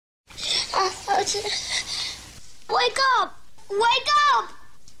Wake up! Wake up!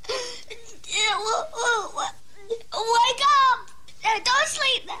 Wake up! Don't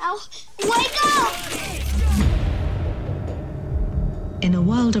sleep now. Wake up! In a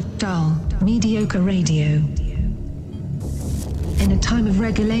world of dull, mediocre radio, in a time of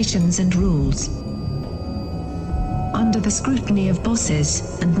regulations and rules, under the scrutiny of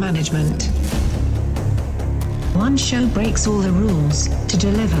bosses and management, one show breaks all the rules to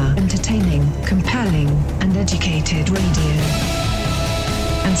deliver entertaining, compelling, and educated radio,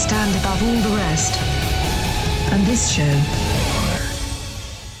 and stand above all the rest. And this show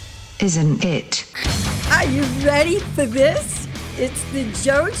isn't it. Are you ready for this? It's the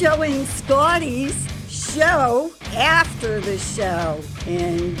JoJo and Scotty's show after the show.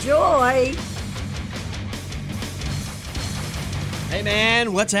 Enjoy. Hey,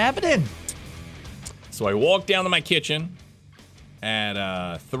 man, what's happening? So I walked down to my kitchen at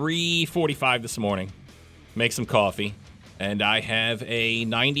 3:45 this morning, make some coffee, and I have a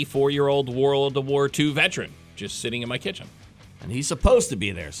 94-year-old World War II veteran just sitting in my kitchen. And he's supposed to be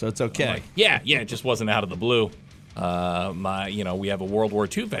there, so it's okay. Like, yeah, it just wasn't out of the blue. We have a World War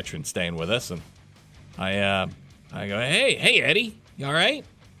II veteran staying with us, and I go, hey, Eddie, you all right?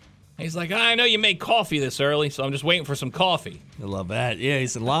 And he's like, I know you make coffee this early, so I'm just waiting for some coffee. I love that. Yeah,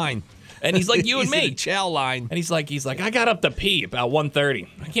 he's in line. And he's like, you and He's me. in a chow line. And he's like, I got up to pee about 1:30.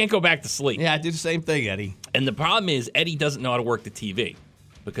 I can't go back to sleep. Yeah, I do the same thing, Eddie. And the problem is Eddie doesn't know how to work the TV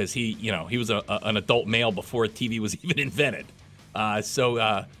because he was an adult male before TV was even invented.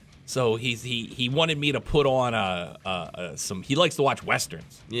 So he wanted me to put on some. He likes to watch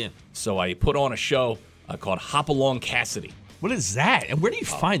westerns. Yeah. So I put on a show called Hop Along Cassidy. What is that? And where do you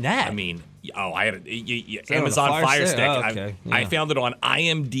find that? I mean, I had that Amazon on a Fire Fire Stick? Stick. Oh, okay. I Yeah. found it on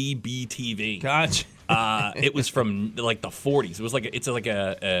IMDb TV. Gotcha. It was from like the 40s. It was it's like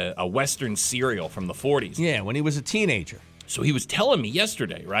a western serial from the 40s. Yeah, when he was a teenager. So he was telling me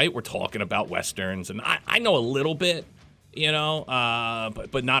yesterday, right? We're talking about westerns, and I know a little bit,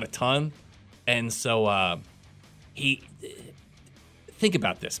 but not a ton. And so think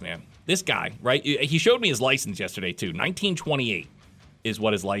about this, man. This guy, right? He showed me his license yesterday, too. 1928 is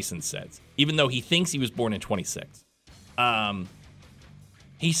what his license says, even though he thinks he was born in 26.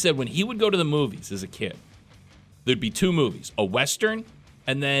 He said when he would go to the movies as a kid, there'd be two movies, a Western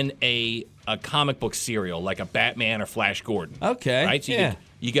and then a comic book serial, like a Batman or Flash Gordon. Okay, Right? So yeah.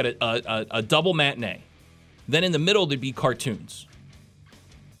 you get a double matinee. Then in the middle, there'd be cartoons.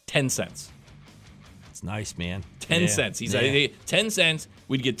 10 cents. It's nice, man. 10 cents. He said 10 cents.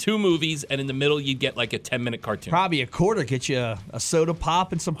 We'd get two movies, and in the middle, you'd get like a 10-minute cartoon. Probably a quarter get you a soda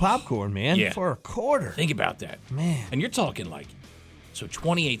pop and some popcorn, man. Yeah. For a quarter. Think about that. Man. And you're talking so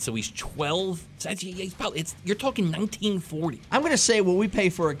 28, so he's 12. So you're talking 1940. I'm going to say what we pay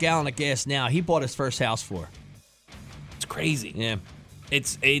for a gallon of gas now, he bought his first house for. It's crazy. Yeah.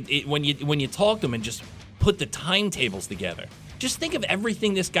 It's when you talk to him and just put the timetables together. Just think of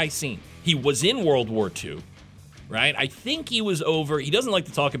everything this guy's seen. He was in World War II, right? I think he was over. He doesn't like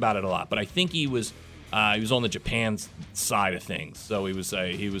to talk about it a lot, but I think he was on the Japan side of things. So he was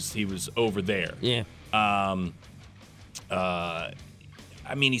over there. Yeah.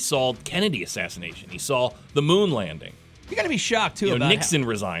 He saw Kennedy assassination. He saw the moon landing. You got to be shocked, too, about Nixon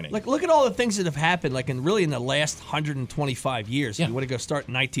resigning. Like, look at all the things that have happened, in the last 125 years. Yeah. If you want to go start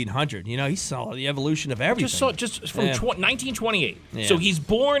in 1900, he saw the evolution of everything. Just from 1928. Yeah. So he's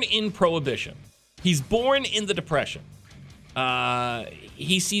born in Prohibition. He's born in the Depression.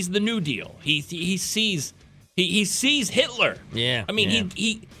 He sees the New Deal. He sees Hitler. Yeah.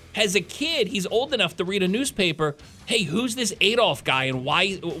 He as a kid, he's old enough to read a newspaper. Hey, who's this Adolf guy, and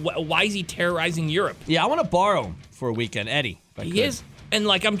why is he terrorizing Europe? Yeah, I want to borrow him for a weekend, Eddie. He is, and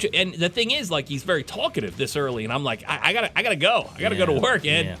and the thing is, he's very talkative this early, and I'm like, I gotta go. I gotta go to work,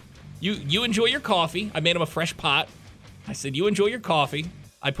 Ed. Yeah. You enjoy your coffee. I made him a fresh pot. I said, you enjoy your coffee.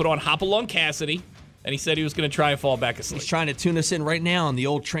 I put on Hop Along Cassidy, and he said he was going to try and fall back asleep. He's trying to tune us in right now on the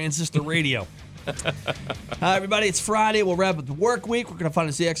old transistor radio. Hi, everybody. It's Friday. We'll wrap up the work week. We're going to find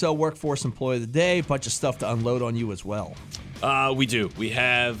a CXO Workforce Employee of the Day. A bunch of stuff to unload on you as well. We do. We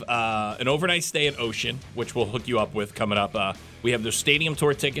have an overnight stay at Ocean, which we'll hook you up with coming up. We have the stadium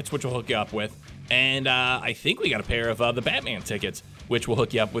tour tickets, which we'll hook you up with. And I think we got a pair of the Batman tickets, which we'll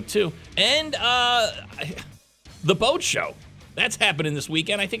hook you up with, too. And the boat show. That's happening this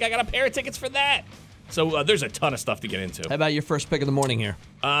weekend. I think I got a pair of tickets for that. So there's a ton of stuff to get into. How about your first pick of the morning here?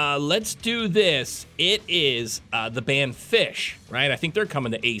 Let's do this. It is the band Phish, right? I think they're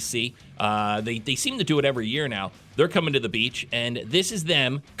coming to AC. They seem to do it every year now. They're coming to the beach, and this is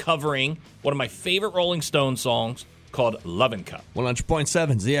them covering one of my favorite Rolling Stones songs, called Lovin' Cup. 100.7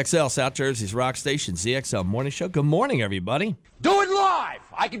 ZXL, South Jersey's rock station, ZXL Morning Show. Good morning, everybody. Do it live.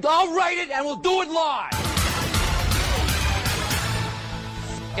 I'll write it and we'll do it live.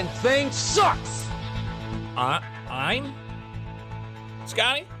 And thing sucks. I'm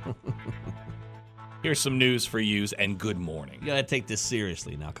Scotty. Here's some news for yous and good morning. You got to take this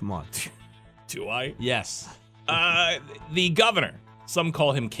seriously now. Come on. Do I? Yes. The governor, some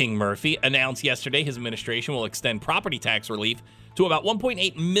call him King Murphy, announced yesterday his administration will extend property tax relief to about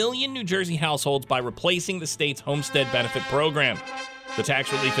 1.8 million New Jersey households by replacing the state's homestead benefit program. The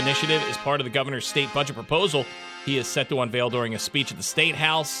tax relief initiative is part of the governor's state budget proposal he is set to unveil during a speech at the State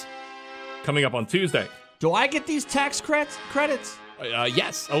House coming up on Tuesday. Do I get these tax credits?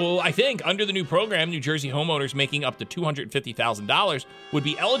 Yes. Oh, I think under the new program, New Jersey homeowners making up to $250,000 would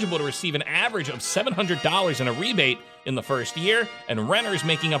be eligible to receive an average of $700 in a rebate in the first year, and renters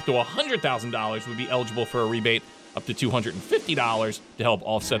making up to $100,000 would be eligible for a rebate up to $250 to help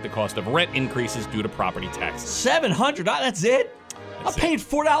offset the cost of rent increases due to property taxes. $700? That's it? I paid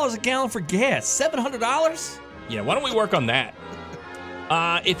 $4 a gallon for gas. $700? Yeah, why don't we work on that?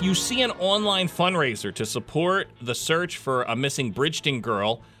 If you see an online fundraiser to support the search for a missing Bridgeton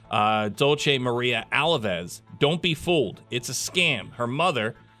girl, Dolce Maria Alaves, don't be fooled. It's a scam. Her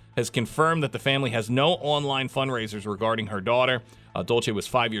mother has confirmed that the family has no online fundraisers regarding her daughter. Dolce was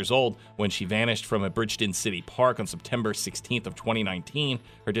 5 years old when she vanished from a Bridgeton City Park on September 16th of 2019.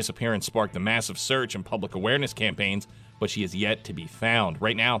 Her disappearance sparked a massive search and public awareness campaigns, but she is yet to be found.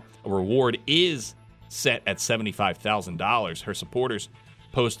 Right now, a reward is set at $75,000. Her supporters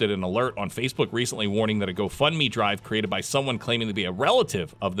posted an alert on Facebook recently warning that a GoFundMe drive created by someone claiming to be a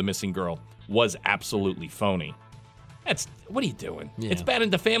relative of the missing girl was absolutely phony. What are you doing? Yeah. It's bad.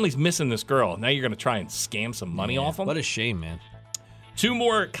 The family's missing this girl. Now you're going to try and scam some money off them? What a shame, man. 2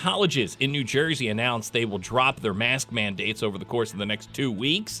 more colleges in New Jersey announced they will drop their mask mandates over the course of the next 2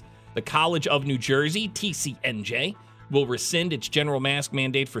 weeks. The College of New Jersey, TCNJ, will rescind its general mask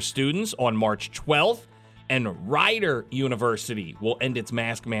mandate for students on March 12th, and Rider University will end its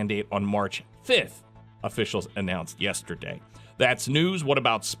mask mandate on March 5th, officials announced yesterday. That's news. What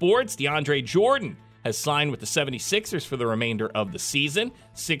about sports? DeAndre Jordan has signed with the 76ers for the remainder of the season.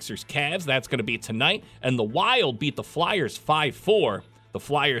 Sixers Cavs, that's going to be tonight. And the Wild beat the Flyers 5-4. The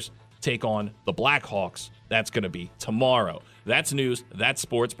Flyers take on the Blackhawks. That's going to be tomorrow. That's news. That's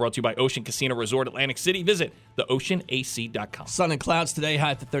sports. Brought to you by Ocean Casino Resort Atlantic City. Visit theoceanac.com. Sun and clouds today,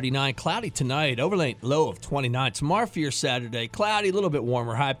 high up to 39. Cloudy tonight, overnight low of 29. Tomorrow for your Saturday, cloudy, a little bit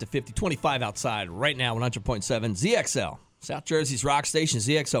warmer, high up to 50. 25 outside right now, 100.7 ZXL. South Jersey's rock station,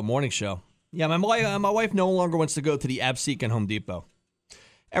 ZXL Morning Show. Yeah, my wife no longer wants to go to the Absecon Home Depot.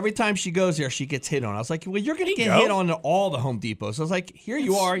 Every time she goes there, she gets hit on. I was like, well, you're going to get hit on all the Home Depots. I was like, here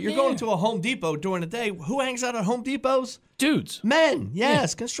you are. You're going to a Home Depot during the day. Who hangs out at Home Depots? Dudes. Men,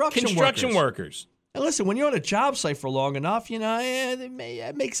 yes, construction workers. And listen, when you're on a job site for long enough,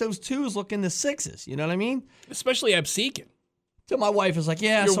 it makes those 2s look into 6s. You know what I mean? Especially Absecon. So my wife is like,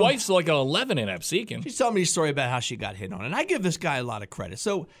 yeah. Your wife's like an 11 in Absecon. She's telling me a story about how she got hit on. And I give this guy a lot of credit.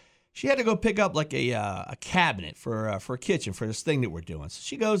 So she had to go pick up like a cabinet for a kitchen for this thing that we're doing. So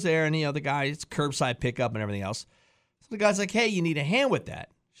she goes there, and the guy, it's curbside pickup and everything else. So the guy's like, hey, you need a hand with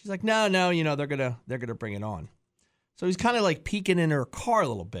that. She's like, no, they're gonna bring it on. So he's kind of like peeking in her car a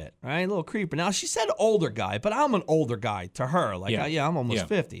little bit, right? A little creeper. Now she said older guy, but I'm an older guy to her. Like, I'm almost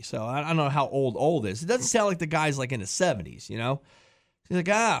 50, so I don't know how old is. It doesn't sound like the guy's like in his 70s, She's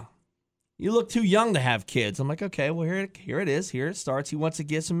like, you look too young to have kids. I'm like, okay, well, here it is. Here it starts. He wants to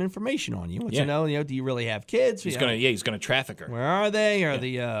get some information on you. He wants to know, do you really have kids? He's gonna traffic her. Where are they?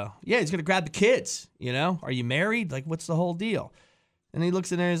 He's gonna grab the kids. Are you married? Like, what's the whole deal? And he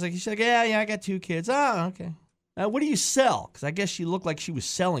looks in there. She's like, yeah, I got 2 kids. Oh, okay. What do you sell? Because I guess she looked like she was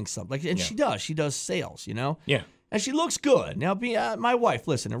selling something. And she does. She does sales. Yeah. And she looks good. Now, my wife.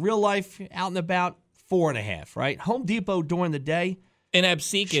 Listen, in real life, out and about, 4.5. Right. Home Depot during the day. In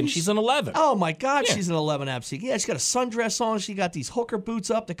Absecon, she's an 11. Oh, my God, she's an 11 Absecon. Yeah, she's got a sundress on. She got these hooker boots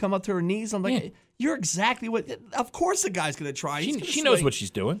up that come up to her knees. I'm like, you're exactly what... Of course the guy's going to try. She knows what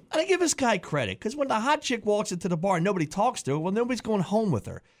she's doing. And I give this guy credit, because when the hot chick walks into the bar and nobody talks to her, well, nobody's going home with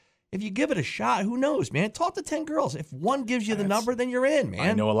her. If you give it a shot, who knows, man? Talk to 10 girls. If one gives you the number, then you're in, man.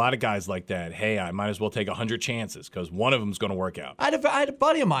 I know a lot of guys like that. Hey, I might as well take 100 chances, because one of them's going to work out. I had a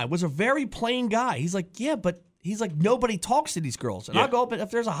buddy of mine, was a very plain guy. He's like, yeah, but... he's like, nobody talks to these girls. And Yeah. I'll go up, and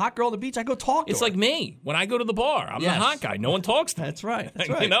if there's a hot girl on the beach, I go talk to It's her. like me when I go to the bar. I'm the Yes. hot guy. No one talks to me. That's right. That's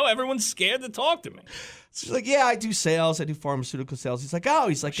You right. know, everyone's scared to talk to me. She's like, yeah, I do sales. I do pharmaceutical sales. He's like,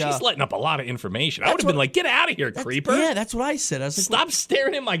 She's letting up a lot of information. I That's would have been what- like, get out of here, creeper. Yeah, that's what I said. I was like, Stop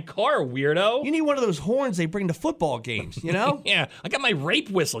staring at my car, weirdo. you need one of those horns they bring to football games, you know? Yeah, I got my rape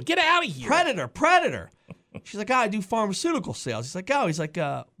whistle. Get out of here. Predator. She's like, I do pharmaceutical sales. He's like,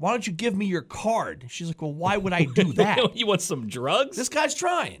 why don't you give me your card? She's like, well, why would I do that? You want some drugs? This guy's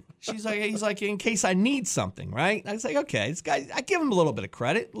trying. He's like, in case I need something, right? I was like, okay, this guy, I give him a little bit of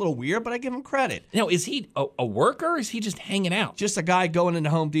credit. A little weird, but I give him credit. Now, is he a worker or is he just hanging out? Just a guy going into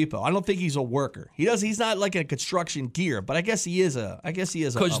Home Depot. I don't think he's a worker. He's not like a construction gear, but I guess he is a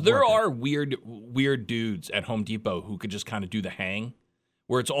Because there worker. are weird dudes at Home Depot who could just kind of do the hang,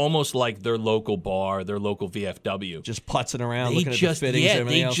 where it's almost like their local bar, their local VFW. just putzing around, They looking just, at the fittings and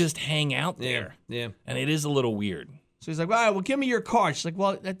everything they else. just hang out there. Yeah. And it is a little weird. So he's like, all right, well, give me your card. She's like,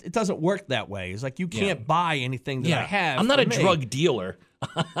 well, it doesn't work that way. He's like, you can't buy anything that I have. I'm not for a me. drug dealer.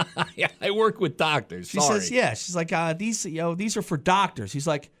 I work with doctors. She Sorry. says, yeah. She's like, these are for doctors. He's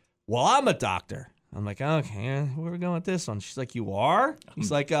like, well, I'm a doctor. I'm like, okay, where are we going with this one? She's like, you are?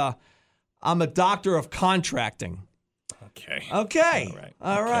 He's like, I'm a doctor of contracting. Okay. Okay.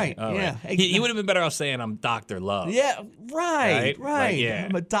 All right. Yeah. Hey, He would have been better off saying I'm Dr. Love. Yeah, right. Right, yeah.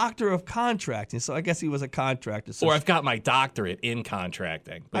 I'm a doctor of contracting. So I guess he was a contractor. So Or I've got my doctorate in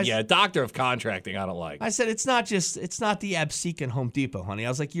contracting. But yeah, doctor of contracting, I don't like. I said it's not the Absecon Home Depot, honey. I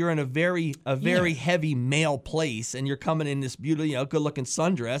was like, you're in a very heavy male place, and you're coming in this beautiful, good looking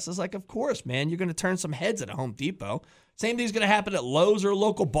sundress. I was like, of course, man, you're going to turn some heads at a Home Depot. Same thing's going to happen at Lowe's or a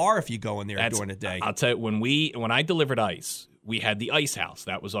local bar if you go in there during the day. I'll tell you, when I delivered ice, we had the ice house.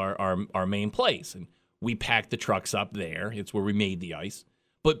 That was our main place, and we packed the trucks up there. It's where we made the ice.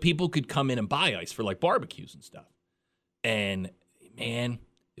 But people could come in and buy ice for like barbecues and stuff. And man,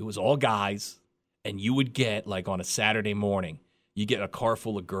 it was all guys. And you would get, like, on a Saturday morning, you get a car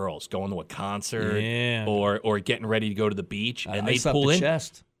full of girls going to a concert or getting ready to go to the beach, and they'd Ice up pull the in.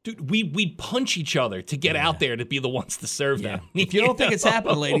 chest. Dude, we'd punch each other to get out there to be the ones to serve them. If you don't think it's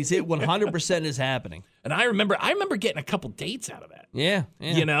happening, ladies, it 100% is happening. And I remember getting a couple dates out of that. Yeah.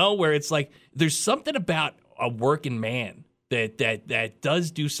 You know, where it's like there's something about a working man that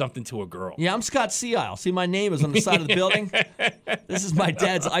does do something to a girl. Yeah, I'm Scott Seile. See, my name is on the side of the building. This is my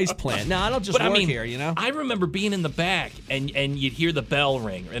dad's ice plant. No, I don't just work here, you know? I remember being in the back and you'd hear the bell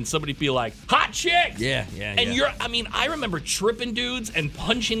ring and somebody'd be like, hot chick! Yeah. And I remember tripping dudes and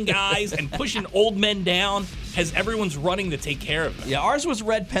punching guys and pushing old men down as everyone's running to take care of them. Yeah, ours was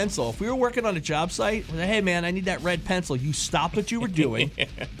red pencil. If we were working on a job site, we'd say, hey, man, I need that red pencil. You stopped what you were doing,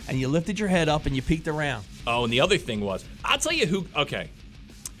 and you lifted your head up, and you peeked around. Oh, and the other thing was, I'll tell you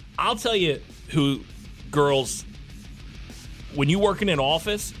who girls, when you work in an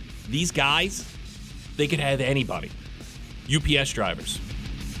office, these guys, they could have anybody. UPS drivers.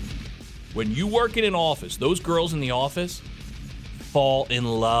 When you work in an office, those girls in the office fall in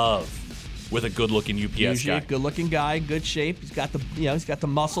love with a good-looking UPS Usually guy. a good-looking guy, good shape. He's got the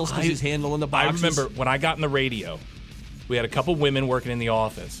muscles because he's handling the boxes. I remember when I got in the radio, we had a couple women working in the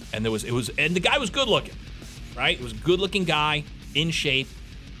office, and and the guy was good-looking, right? It was a good-looking guy, in shape.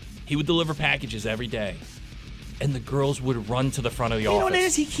 He would deliver packages every day, and the girls would run to the front of the You know office. what it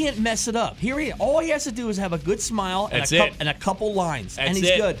is? He can't mess it up. All he has to do is have a good smile and, That's it. and a couple lines, and That's he's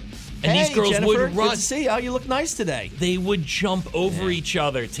it. good. And hey, these girls Jennifer, would run. Good to see you. You look nice today. They would jump over each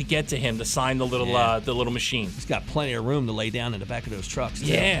other to get to him to sign the little machine. He's got plenty of room to lay down in the back of those trucks. Too.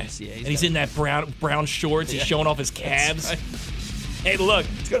 Yeah, and he's in that brown shorts. He's showing off his calves. Right. Hey, look.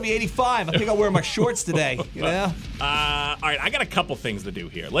 It's gonna be 85. I think I'll wear my shorts today. You know. All right, I got a couple things to do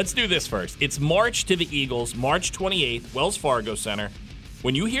here. Let's do this first. It's March to the Eagles, March 28th, Wells Fargo Center.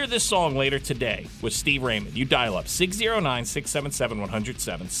 When you hear this song later today with Steve Raymond, you dial up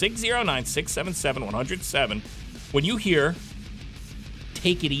 609-677-107, 609-677-107. When you hear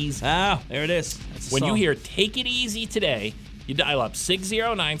Take It Easy. Ah, there it is. That's the When you song. hear Take It Easy today, you dial up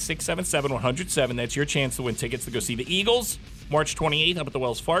 609-677-107. That's your chance to win tickets to go see the Eagles, March 28th up at the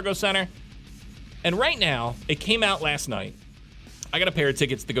Wells Fargo Center. And right now, it came out last night, I got a pair of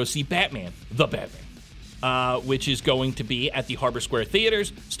tickets to go see Batman, the Batman, which is going to be at the Harbor Square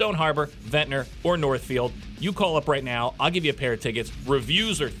Theaters, Stone Harbor, Ventnor, or Northfield. You call up right now. I'll give you a pair of tickets.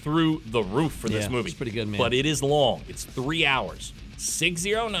 Reviews are through the roof for this movie. It's pretty good, man. But it is long. It's 3 hours.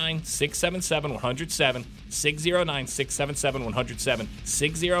 609-677-107, 609-677-107,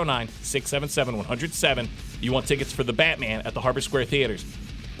 609-677-107. You want tickets for the Batman at the Harbor Square Theaters.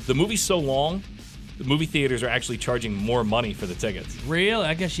 The movie's so long The movie theaters are actually charging more money for the tickets. Real?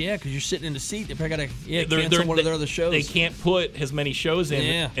 I guess, yeah, because you're sitting in the seat. They probably got to cancel one of their other shows. They can't put as many shows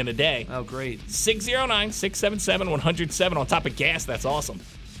in a day. Oh, great. 609-677-107 on top of gas. That's awesome.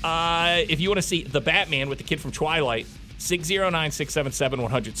 If you want to see The Batman with the kid from Twilight,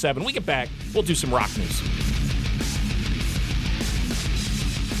 609-677-107. We get back. We'll do some rock news.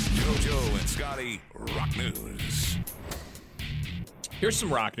 JoJo and Scotty, rock news. Here's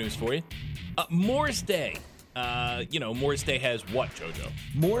some rock news for you. Morris Day. Morris Day has what, JoJo?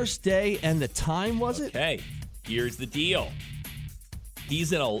 Morris Day and the time, was it? Okay, here's the deal.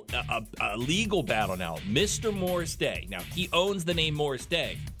 He's in a legal battle now. Mr. Morris Day. Now, he owns the name Morris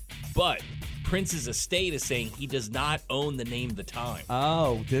Day, but Prince's estate is saying he does not own the name The Time.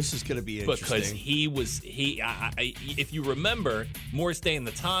 Oh, this is going to be interesting. Because if you remember, Morris Day and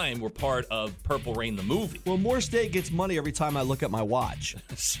The Time were part of Purple Rain, the movie. Well, Morris Day gets money every time I look at my watch.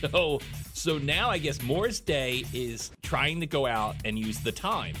 So now I guess Morris Day is trying to go out and use The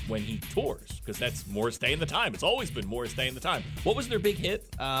Time when he tours, because that's Morris Day and The Time. It's always been Morris Day and The Time. What was their big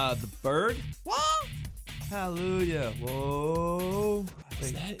hit? The Bird? What? Hallelujah. Whoa.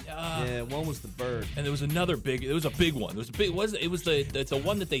 Yeah, one was The Bird. And there was another big, it was a big one. It's the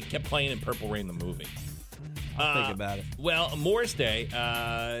one that they kept playing in Purple Rain, the movie. Think about it. Well, Morris Day,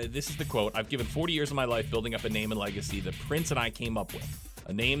 this is the quote: "I've given 40 years of my life building up a name and legacy that Prince and I came up with.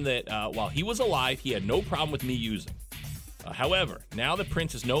 A name that, while he was alive, he had no problem with me using. However, now that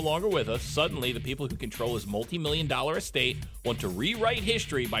Prince is no longer with us, suddenly the people who control his multi-million-dollar estate want to rewrite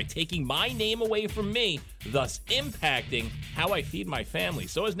history by taking my name away from me, thus impacting how I feed my family.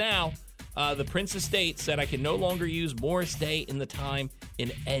 So as now, the Prince estate said I can no longer use Morris Day in The Time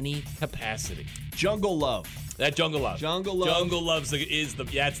in any capacity." Jungle Love. That Jungle Love. Jungle Love. Jungle Love is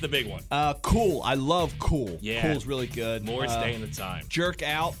that's the big one. Cool. I love Cool. Yeah. Cool's really good. Morris Day in The Time. Jerk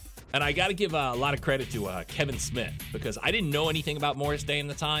Out. And I got to give a lot of credit to Kevin Smith, because I didn't know anything about Morris Day and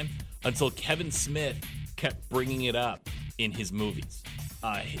The Time until Kevin Smith kept bringing it up in his movies.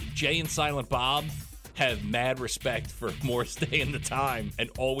 Jay and Silent Bob have mad respect for Morris Day and The Time and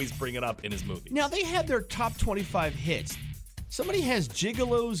always bring it up in his movies. Now, they had their top 25 hits. Somebody has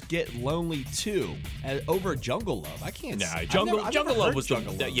Gigolos Get Lonely Too over Jungle Love. I can't. Nah, I've Jungle never Love heard was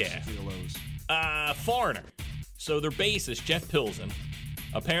Jungle Love. yeah. Gigolos. Foreigner. So their bassist, Jeff Pilsen,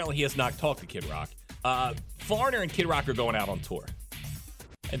 apparently he has not talked to Kid Rock. Foreigner and Kid Rock are going out on tour.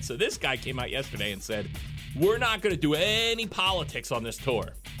 And so this guy came out yesterday and said, "We're not going to do any politics on this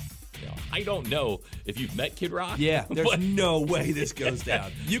tour." I don't know if you've met Kid Rock. Yeah, there's no way this goes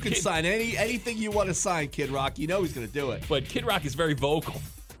down. You can sign anything you want to sign, Kid Rock. You know he's going to do it. But Kid Rock is very vocal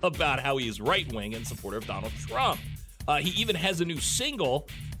about how he is right-wing and supporter of Donald Trump. He even has a new single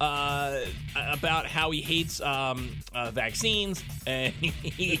about how he hates vaccines and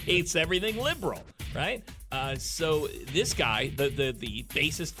he hates everything liberal, right? So this guy, the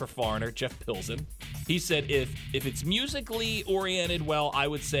bassist for Foreigner, Jeff Pilsen, he said if it's musically oriented, well, I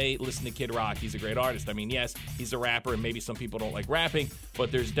would say listen to Kid Rock. He's a great artist. I mean, yes, he's a rapper, and maybe some people don't like rapping,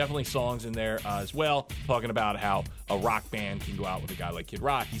 but there's definitely songs in there as well talking about how a rock band can go out with a guy like Kid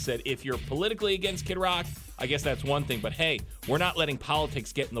Rock. He said if you're politically against Kid Rock, I guess that's one thing, but hey, we're not letting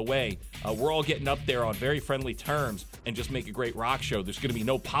politics get in the way. We're all getting up there on very friendly terms and just make a great rock show. There's going to be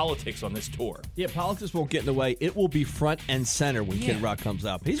no politics on this tour. Yeah, politics won't get in the way. It will be front and center when Kid Rock comes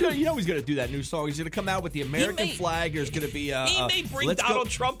up. He's gonna, he's going to do that new song. He's going to come out with the American flag. There's going to be he may bring Donald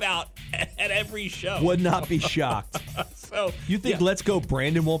Trump out at every show. Would not be shocked. So you think "Let's Go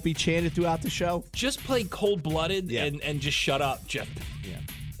Brandon" won't be chanted throughout the show? Just play Cold Blooded and just shut up, Jeff. Yeah.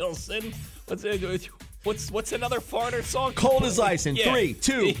 Pilsen. What's another Foreigner song? Cold as Ice in 3,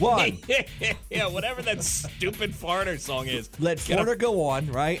 2, 1. Yeah, whatever that stupid Foreigner song is. Let Foreigner go on,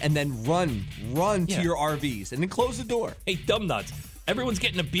 right? And then run to your RVs. And then close the door. Hey, dumb nuts. Everyone's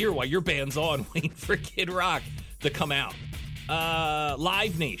getting a beer while your band's on, waiting for Kid Rock to come out.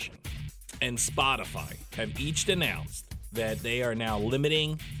 Live Nation and Spotify have each announced that they are now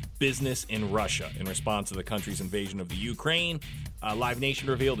limiting business in Russia in response to the country's invasion of the Ukraine. Live Nation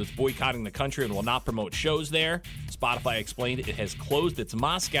revealed it's boycotting the country and will not promote shows there. Spotify explained it has closed its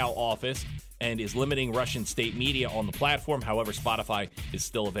Moscow office and is limiting Russian state media on the platform. However, Spotify is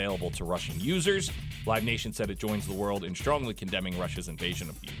still available to Russian users. Live Nation said it joins the world in strongly condemning Russia's invasion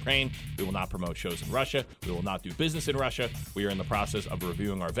of the Ukraine. We will not promote shows in Russia. We will not do business in Russia. We are in the process of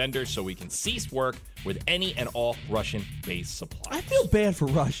reviewing our vendors so we can cease work with any and all Russian-based supplies. I feel bad for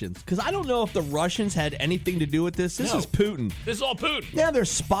Russians because I don't know if the Russians had anything to do with this. This No. is Putin. This is all Putin. Yeah, their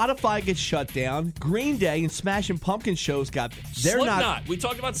Spotify gets shut down. Green Day and Smashing Pumpkins shows got. They're Slipknot. not. We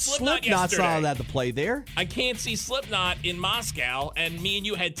talked about Slipknot Slipknot's yesterday. not allowed to play there. I can't see Slipknot in Moscow, and me and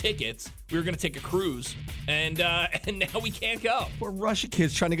you had tickets. We were going to take a cruise, and now we can't go. We're Russian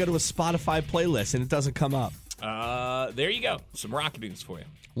kids trying to go to a Spotify playlist and it doesn't come up. There you go. Some rock news for you.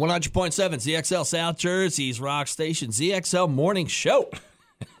 100.7 ZXL South Jersey's rock station, ZXL Morning Show.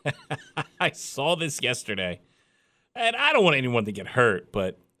 I saw this yesterday, and I don't want anyone to get hurt,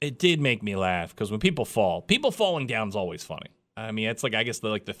 but it did make me laugh because when people falling down is always funny. I mean, it's like, I guess,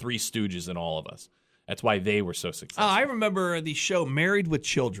 the Three Stooges in all of us. That's why they were so successful. I remember the show Married with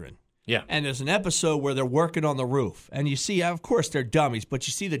Children. Yeah. And there's an episode where they're working on the roof. And you see, of course, they're dummies, but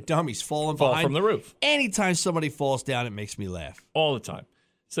you see the dummies falling Fall behind. from the roof. Anytime somebody falls down, it makes me laugh. All the time.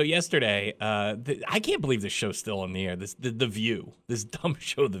 So yesterday, I can't believe this show's still on the air. The View, this dumb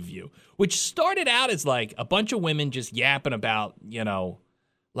show, The View, which started out as like a bunch of women just yapping about,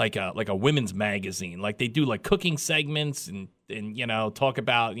 like a women's magazine. Like they do like cooking segments and talk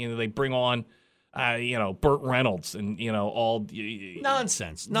about, they bring on, Burt Reynolds and, all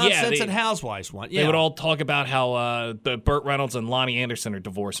Nonsense they- and housewives want. Yeah. They would all talk about how Burt Reynolds and Lonnie Anderson are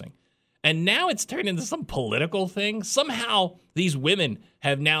divorcing. And now it's turned into some political thing. Somehow these women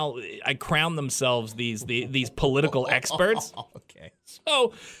have now crowned themselves these political experts. Okay.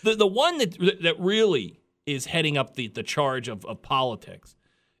 So the one that really is heading up the charge of politics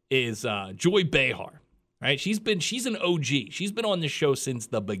is Joy Behar. Right? She's an OG. She's been on this show since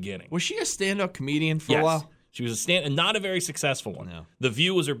the beginning. Was she a stand-up comedian for Yes. a while? She was and not a very successful one. No. The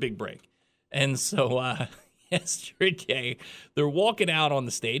View was her big break. And so yesterday, they're walking out on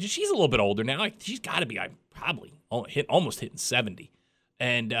the stage, and she's a little bit older now. She's got to be probably almost hitting 70.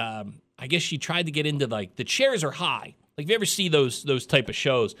 And I guess she tried to get into, like, the chairs are high. Like, if you ever see those type of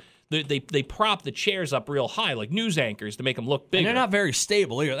shows, they prop the chairs up real high, like news anchors, to make them look bigger. And they're not very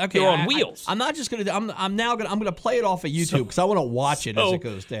stable either. Okay, They're on wheels. I'm not just gonna. I'm gonna play it off of YouTube because I want to watch it as it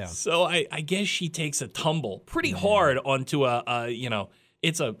goes down. So I guess she takes a tumble pretty hard onto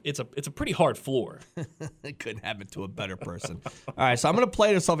it's a pretty hard floor. It couldn't happen to a better person. All right, so I'm gonna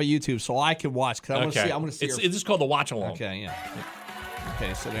play this off of YouTube so I can watch because I want to see. I want to see. It's just called the watch along. Okay, yeah.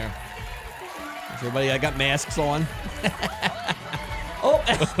 Okay, so there. Is everybody? I got masks on. Oh,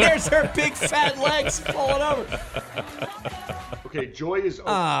 there's her big fat legs falling over. Okay, Joy is.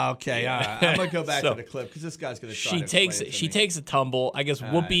 Oh, okay. All right. I'm gonna go back to the clip because this guy's gonna. Try She takes a tumble. I guess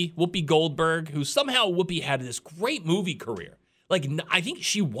Whoopi Goldberg, who somehow Whoopi had this great movie career. Like I think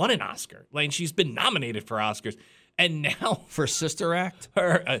she won an Oscar. Like she's been nominated for Oscars, and now for Sister Act.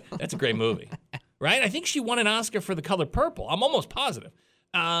 That's a great movie, right? I think she won an Oscar for The Color Purple. I'm almost positive.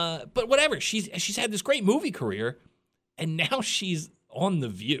 But whatever. She's had this great movie career, and now she's on The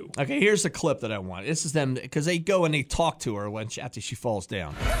View. Okay, here's the clip that I want. This is them because they go and they talk to her after she falls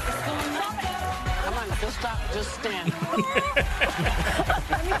down. Come on, just stop, just stand.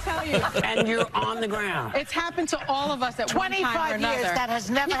 Let me tell you. And you're on the ground. It's happened to all of us at one time or 25 another. years, that has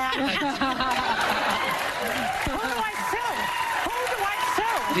never happened. Who do I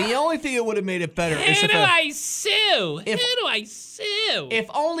sue? The only thing that would have made it better is Who do I sue? If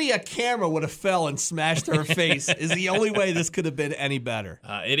only a camera would have fell and smashed her face is the only way this could have been any better.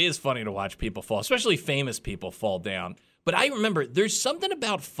 It is funny to watch people fall, especially famous people fall down. But I remember there's something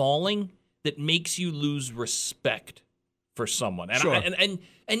about falling that makes you lose respect for someone. And Sure.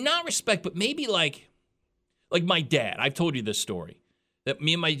 And not respect, but maybe like my dad. I've told you this story. That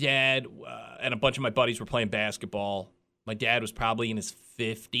me and my dad and a bunch of my buddies were playing basketball. My dad was probably in his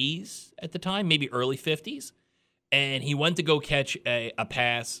 50s at the time, maybe early 50s. And he went to go catch a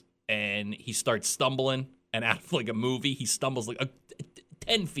pass, and he starts stumbling. And out of like a movie, he stumbles like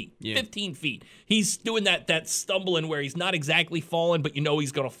 10 feet, 15 feet. He's doing that stumbling where he's not exactly falling, but you know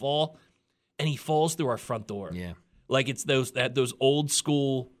he's going to fall. And he falls through our front door. Yeah. Like it's those old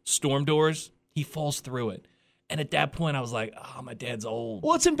school storm doors. He falls through it. And at that point, I was like, "Oh, my dad's old."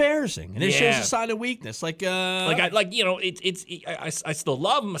 Well, it's embarrassing, and it shows a sign of weakness. I still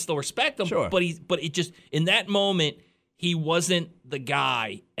love him, I still respect him. Sure. But it just in that moment, he wasn't the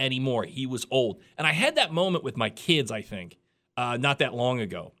guy anymore. He was old. And I had that moment with my kids. I think not that long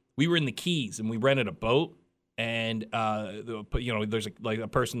ago. We were in the Keys and we rented a boat, and there's a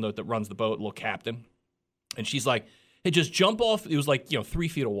person that runs the boat, a little captain, and she's like, "Hey, just jump off." It was 3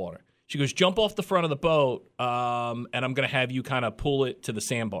 feet of water. She goes, "Jump off the front of the boat, and I'm going to have you kind of pull it to the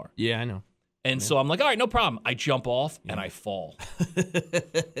sandbar." Yeah, I know. And so I'm like, all right, no problem. I jump off and I fall.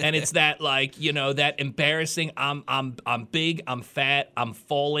 And it's that that embarrassing, I'm big, I'm fat, I'm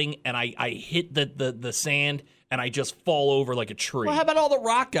falling, and I hit the sand and I just fall over like a tree. Well, how about all the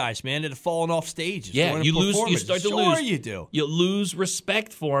rock guys, man, that have fallen off stages? Yeah, you start to lose. Sure you do. You lose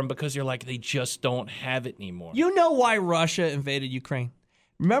respect for them because you're like, they just don't have it anymore. You know why Russia invaded Ukraine?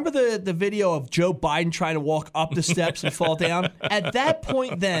 Remember the video of Joe Biden trying to walk up the steps and fall down? At that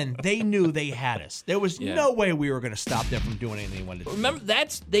point then, they knew they had us. There was no way we were going to stop them from doing anything they wanted to do. Remember,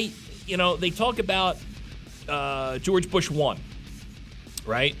 they talk about George Bush 1,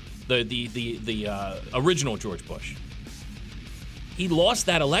 right? The original George Bush. He lost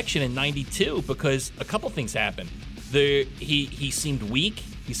that election in 92 because a couple things happened. He seemed weak,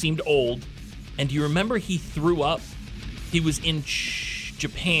 he seemed old, and do you remember he threw up? He was in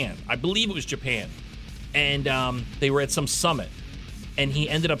Japan. I believe it was Japan. And they were at some summit. And he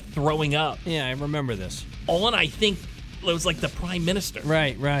ended up throwing up. Yeah, I remember this. And I think it was like the prime minister.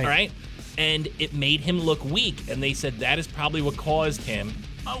 Right. All right? And it made him look weak. And they said that is probably what caused him,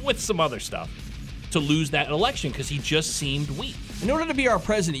 with some other stuff, to lose that election because he just seemed weak. In order to be our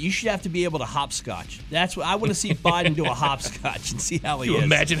president, you should have to be able to hopscotch. That's what I want to see Biden do, a hopscotch and see how he is. Can you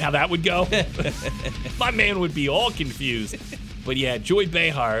imagine how that would go? My man would be all confused. But yeah, Joy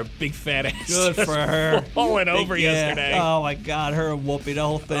Behar, big fat ass. Good for her. Falling over yesterday. Oh my God, her and Whoopi, the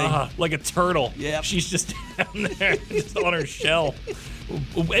whole thing. Like a turtle. Yeah. She's just down there, just on her shell.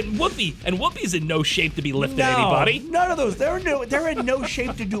 And Whoopi's in no shape to be lifting anybody. None of those. They're in no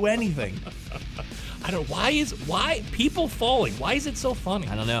shape to do anything. I don't know. Why people falling? Why is it so funny?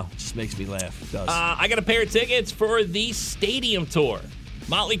 I don't know. It just makes me laugh. It does. I got a pair of tickets for the Stadium Tour.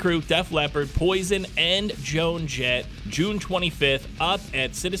 Motley Crue, Def Leppard, Poison, and Joan Jett, June 25th, up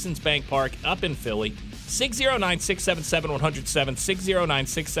at Citizens Bank Park, up in Philly. 609-677-107,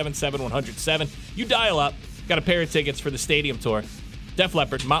 609-677-107. You dial up. Got a pair of tickets for the Stadium Tour. Def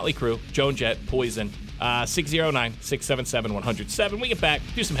Leppard, Motley Crue, Joan Jett, Poison, 609-677-107. We get back,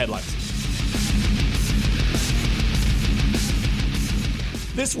 do some headlines.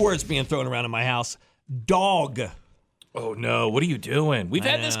 This word's being thrown around in my house. Dog. Oh, no. What are you doing? We've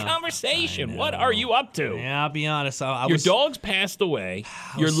had this conversation. What are you up to? Yeah, I'll be honest. Your dog's passed away.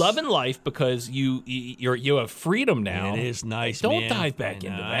 You're loving life because you have freedom now. It is nice, Don't man. dive back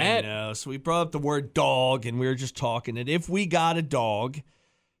into that. I know. So we brought up the word dog, and we were just talking that if we got a dog,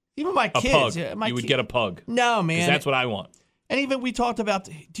 even my kids. A pug. You would get a pug. No, man. Because that's what I want. And even we talked about,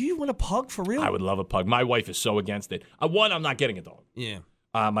 do you want a pug for real? I would love a pug. My wife is so against it. One, I'm not getting a dog. Yeah.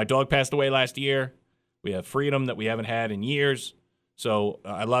 My dog passed away last year. We have freedom that we haven't had in years. So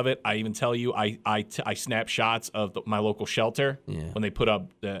I love it. I even tell you, I snap shots of my local shelter when they put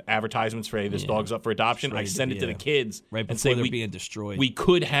up the advertisements for, hey, this dog's up for adoption. I send it to the kids right before and say, they're being destroyed. We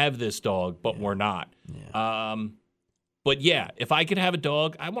could have this dog, but we're not. Yeah. But yeah, if I could have a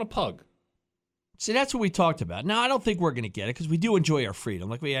dog, I want a pug. See, that's what we talked about. Now, I don't think we're going to get it because we do enjoy our freedom.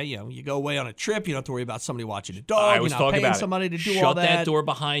 Like, you go away on a trip, you don't have to worry about somebody watching a dog. You're not paying somebody to do all that. Shut that door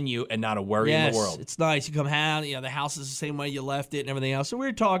behind you and not a worry in the world. It's nice. You come home, the house is the same way you left it and everything else. So we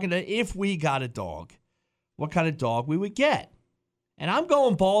were talking to if we got a dog, what kind of dog we would get. And I'm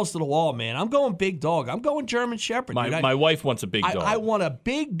going balls to the wall, man. I'm going big dog. I'm going German Shepherd. My wife wants a big dog. I want a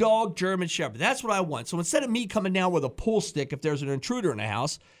big dog German Shepherd. That's what I want. So instead of me coming down with a pull stick if there's an intruder in the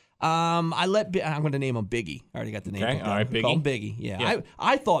house, I'm going to name him Biggie. I already got the name. Okay, all right, Biggie. Call him Biggie. Yeah.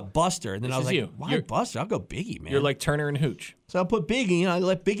 I thought Buster, and then I was like, why You're Buster? I'll go Biggie, man. You're like Turner and Hooch. So I'll put Biggie, and I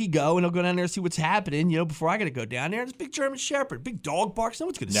let Biggie go, and I'll go down there and see what's happening, before I got to go down there. And it's big German Shepherd, big dog barks. No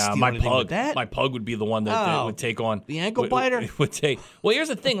one's going to steal anything with that. My pug would be the one that would take on. The ankle biter? Would take. Well, here's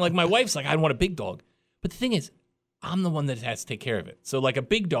the thing. Like, my wife's like, I want a big dog. But the thing is, I'm the one that has to take care of it. So, like, a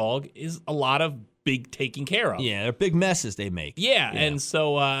big dog is a lot of big taking care of. Yeah, they're big messes they make. Yeah. And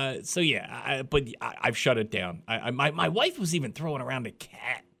so but I've shut it down. My wife was even throwing around a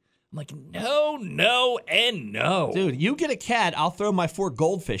cat. I'm like, no, and no. Dude, you get a cat, I'll throw my 4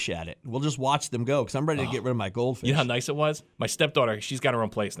 goldfish at it. We'll just watch them go because I'm ready to get rid of my goldfish. You know how nice it was? My stepdaughter, she's got her own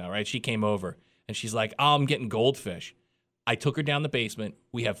place now, right? She came over, and she's like, I'm getting goldfish. I took her down the basement.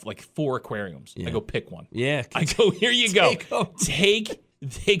 We have like 4 aquariums. Yeah. I go, pick one. Yeah. I go, here you go. Take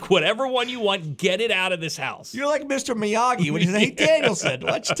whatever one you want. Get it out of this house. You're like Mr. Miyagi when he said, hey, Danielson,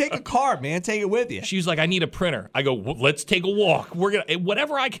 let's take a car, man. Take it with you. She's like, I need a printer. I go, well, let's take a walk. We're gonna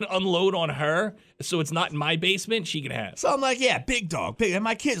whatever I can unload on her so it's not in my basement, she can have. So I'm like, yeah, big dog. Big. And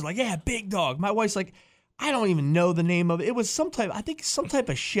my kids are like, yeah, big dog. My wife's like, I don't even know the name of it. It was some type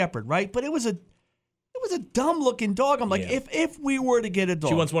of shepherd, right? But it was was a dumb-looking dog. I'm like, if we were to get a dog.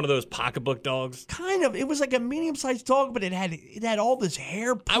 She wants one of those pocketbook dogs. Kind of. It was like a medium-sized dog, but it had all this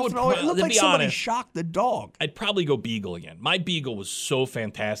hair. I would. It looked like somebody shocked the dog. I'd probably go beagle again. My beagle was so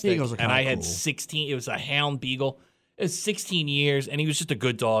fantastic, Beagles are and I kinda had cool. 16. It was a hound beagle. It was 16 years, and he was just a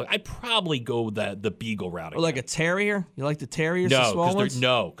good dog. I'd probably go the beagle route again. Or like a terrier? You like the terriers? No, the small ones?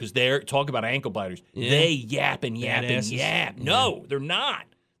 because they're talk about ankle biters. Yeah. They yap and yap and Badasses. yap. No, they're not.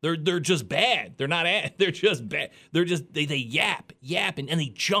 They're just bad. They're not. They're just bad. They're just they yap and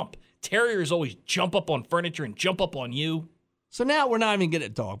they jump. Terriers always jump up on furniture and jump up on you. So now we're not even getting a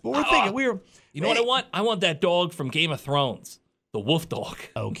dog, but we're thinking You know what I want? I want that dog from Game of Thrones, the wolf dog.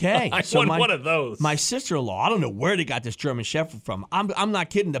 Okay, I so want my- one of those. My sister-in-law, I don't know where they got this German Shepherd from. I'm not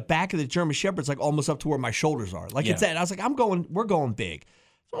kidding. The back of the German Shepherd's like almost up to where my shoulders are. Like it's that. And I was like, we're going big.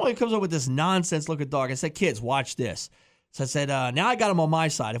 So he comes up with this nonsense-looking dog. I said, kids, watch this. So I said, now I got him on my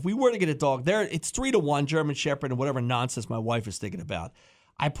side. If we were to get a dog, it's 3-1 German Shepherd and whatever nonsense my wife is thinking about.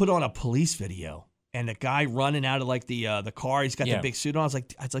 I put on a police video and the guy running out of like the car. He's got the big suit on. I was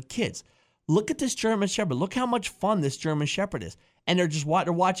like, kids, look at this German Shepherd. Look how much fun this German Shepherd is. And they're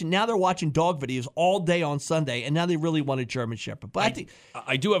watching. Now they're watching dog videos all day on Sunday, and now they really want a German Shepherd. But I think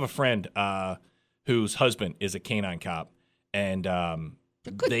I do have a friend whose husband is a canine cop, and they're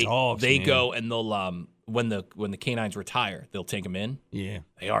good dogs. They man. go and they'll when the canines retire, they'll take them in. Yeah,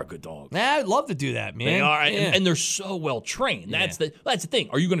 they are good dogs. Yeah, I'd love to do that, man. They are, yeah. and they're so well trained. That's the thing.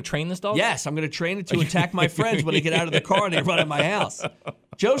 Are you going to train this dog? Yes, I'm going to train it to attack my friends when they get out of the car and they run at my house.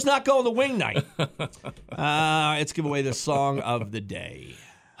 Joe's not going to wing night. Let's give away the song of the day.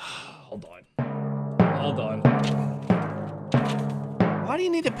 Hold on. Why do you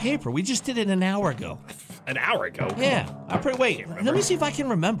need a paper? We just did it an hour ago. An hour ago? Yeah. Wait, let me see if I can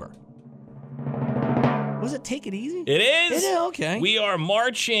remember. Was it Take It Easy? It is. It is, okay. We are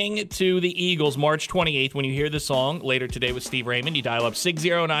marching to the Eagles March 28th. When you hear the song later today with Steve Raymond, you dial up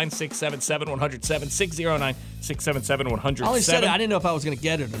 609-677-107, 609-677-107. I only said it. I didn't know if I was going to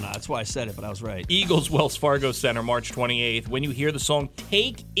get it or not. That's why I said it, but I was right. Eagles Wells Fargo Center, March 28th. When you hear the song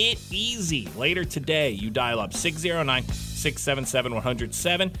Take It Easy later today, you dial up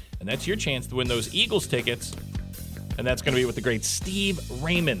 609-677-107, and that's your chance to win those Eagles tickets. And that's going to be with the great Steve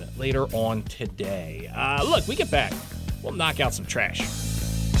Raymond later on today. Look, we get back. We'll knock out some trash.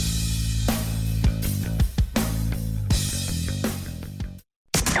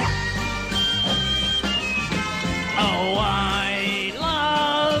 Oh, I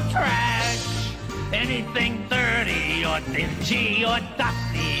love trash. Anything dirty or dingy or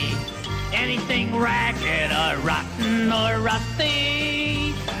dusty. Anything ragged or rotten or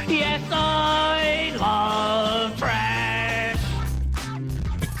rusty. Yes, I love trash.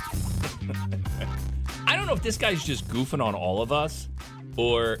 I don't know if this guy's just goofing on all of us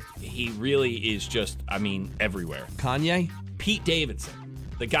or he really is just, everywhere. Kanye? Pete Davidson,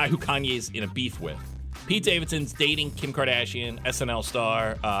 the guy who Kanye's in a beef with. Pete Davidson's dating Kim Kardashian, SNL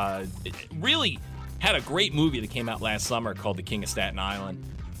star. Really had a great movie that came out last summer called The King of Staten Island.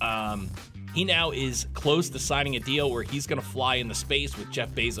 He now is close to signing a deal where he's going to fly into space with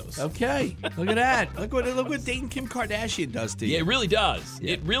Jeff Bezos. Okay, look at that. Look what dating Kim Kardashian does to you. Yeah, it really does.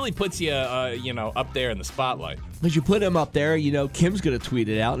 Yeah. It really puts you, up there in the spotlight. Because you put him up there, Kim's going to tweet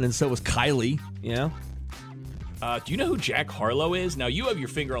it out, and then so was Kylie, Do you know who Jack Harlow is? Now, you have your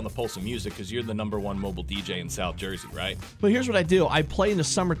finger on the pulse of music because you're the #1 mobile DJ in South Jersey, right? But here's what I do. I play in the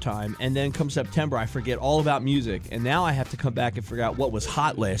summertime, and then come September, I forget all about music. And now I have to come back and figure out what was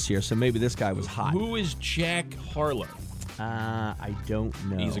hot last year, so maybe this guy was hot. Who is Jack Harlow? I don't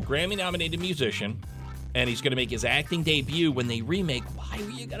know. He's a Grammy-nominated musician, and he's going to make his acting debut when they remake. Why are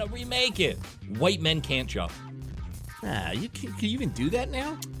you going to remake it? White Men Can't Jump. Can you even do that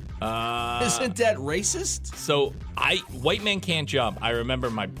now? Isn't that racist? So, White Men Can't Jump, I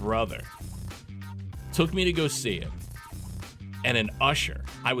remember my brother took me to go see it. And an usher,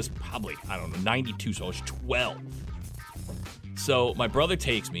 I was probably, 92, so I was 12. So my brother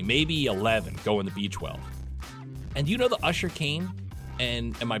takes me, maybe 11, going to B12. And the usher came,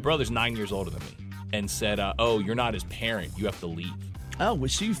 and my brother's 9 years older than me, and said, oh, you're not his parent, you have to leave. Oh, well,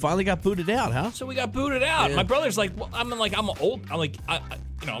 so you finally got booted out, huh? So we got booted out. Yeah. My brother's like, well, I'm old. I'm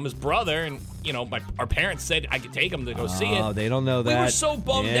his brother, and our parents said I could take him to go see it. Oh, they don't know that. We were so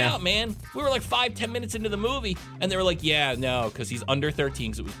bummed out, man. We were like 5-10 minutes into the movie, and they were like, yeah, no, because he's under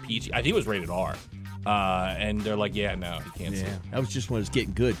 13, because it was PG. I think it was rated R. And they're like, yeah, no, he can't see it. That was just when it was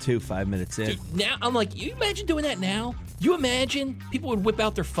getting good, too, 5 minutes in. Dude, now, I'm like, you imagine doing that now? You imagine people would whip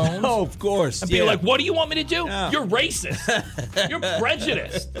out their phones? Oh, of course. And be like, what do you want me to do? Yeah. You're racist. You're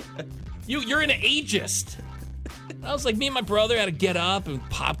prejudiced. You're an ageist. I was like, me and my brother had to get up and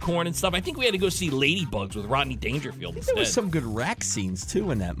popcorn and stuff. I think we had to go see Ladybugs with Rodney Dangerfield instead. There was some good rack scenes,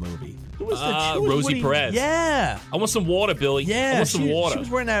 too, in that movie. Who was who was Rosie Woody? Perez. Yeah. I want some water, Billy. Yeah. I want some water. She was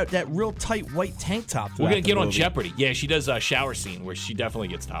wearing that real tight white tank top. We're going to get on movie. Jeopardy. Yeah, she does a shower scene where she definitely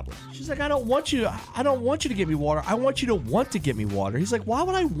gets topless. She's like, I don't want you to get me water. I want you to want to get me water. He's like, why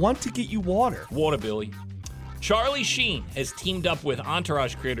would I want to get you water? Water, Billy. Charlie Sheen has teamed up with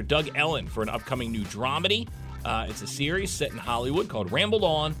Entourage creator Doug Ellen for an upcoming new dramedy. It's a series set in Hollywood called Rambled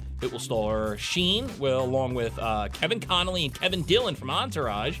On. It will star Sheen along with Kevin Connolly and Kevin Dillon from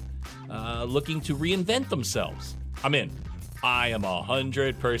Entourage looking to reinvent themselves. I'm in. I am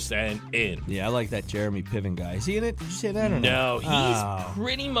 100% in. Yeah, I like that Jeremy Piven guy. Is he in it? Did you say that or No, not? he's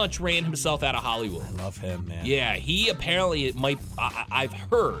pretty much ran himself out of Hollywood. I love him, man. Yeah, he apparently I've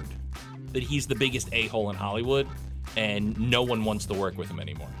heard that he's the biggest a-hole in Hollywood, and no one wants to work with him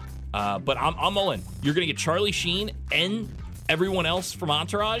anymore. But I'm all in. You're going to get Charlie Sheen and everyone else from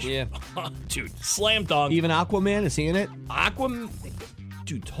Entourage? Yeah. Dude, slam dunk. Even Aquaman, is he in it? Aquaman.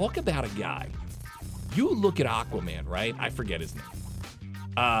 Dude, talk about a guy. You look at Aquaman, right? I forget his name.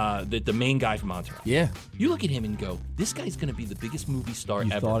 The main guy from Entourage. Yeah. You look at him and go, this guy's going to be the biggest movie star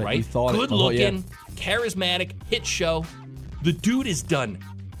ever, thought it, right? you thought it. Good looking, charismatic, hit show. The dude has done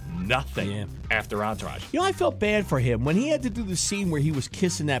nothing after Entourage. You know, I felt bad for him when he had to do the scene where he was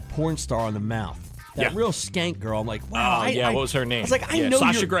kissing that porn star on the mouth. That real skank girl. I'm like, wow. What was her name? I was like, I know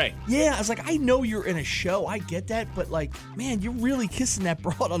Sasha you're, Grey. Yeah, I was like, I know you're in a show. I get that, but like, man, you're really kissing that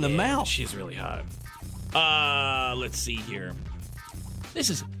broad on the mouth. She's really hot. Let's see here.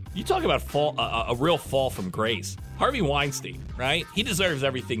 You talk about a real fall from grace. Harvey Weinstein, right? He deserves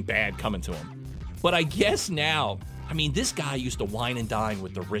everything bad coming to him. But I guess now, I mean, this guy used to wine and dine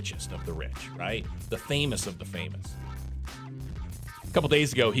with the richest of the rich, right? The famous of the famous. A couple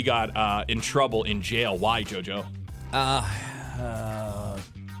days ago, he got in trouble in jail. Why, JoJo?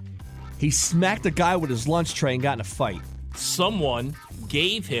 He smacked a guy with his lunch tray and got in a fight. Someone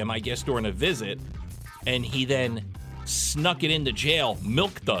gave him, I guess, during a visit, and he then snuck it into jail,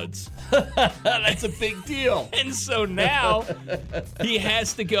 milk duds. That's a big deal. And so now he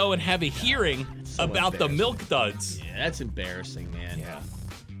has to go and have a hearing about the milk duds. Yeah, that's embarrassing, man. Yeah.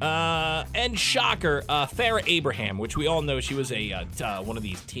 And shocker, Farrah Abraham, which we all know she was a one of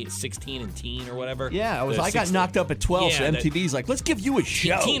these 16 and teen or whatever. Yeah, I got knocked up at 12, so MTV's like, let's give you a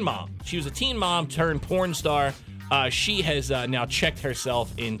show. Teen mom. She was a teen mom turned porn star. She has now checked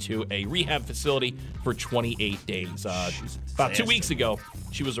herself into a rehab facility for 28 days. About 2 weeks ago,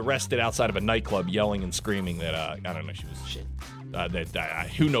 she was arrested outside of a nightclub yelling and screaming that, I don't know, she was shit.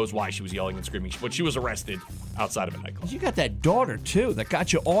 Who knows why she was yelling and screaming, but she was arrested outside of a nightclub. You got that daughter, too, that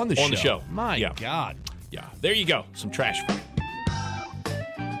got you on the show. On the show. My God. Yeah, there you go. Some trash for you.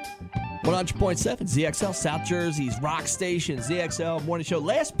 100.7 ZXL, South Jersey's rock station, ZXL Morning Show.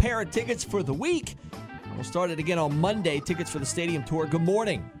 Last pair of tickets for the week. We'll start it again on Monday. Tickets for the stadium tour. Good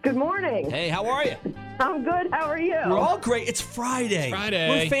morning. Good morning. Hey, how are you? I'm good. How are you? We're all great. It's Friday. Friday.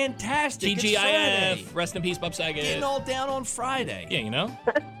 We're fantastic. TGIF. It's Friday. Rest in peace, Bob Saget. Getting all down on Friday. Yeah, you know?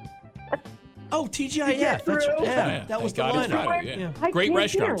 Oh, TGIF. That was the lineup. Friday, yeah. Great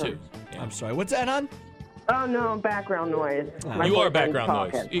restaurant, too. Yeah. I'm sorry. What's that, hon? Oh, no, background noise. You are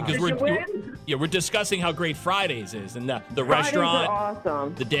background noise. Because we're discussing how great Fridays is and the Fridays restaurant, are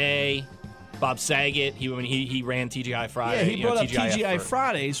awesome. the day. Bob Saget, he ran TGI Friday. Yeah, he brought up TGI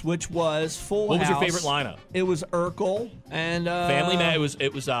Fridays, which was Full House. What was your favorite lineup? It was Urkel and Family Matters.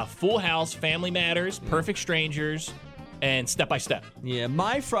 It was Full House, Family Matters, Perfect Strangers, and Step by Step. Yeah,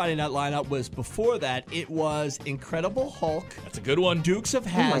 my Friday night lineup was before that. It was Incredible Hulk. That's a good one. Dukes of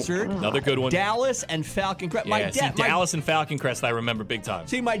Hazzard. Another good one. Dallas and Falcon Crest. Yeah, Dallas and Falcon Crest I remember big time.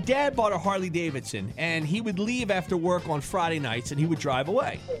 See, my dad bought a Harley Davidson, and he would leave after work on Friday nights, and he would drive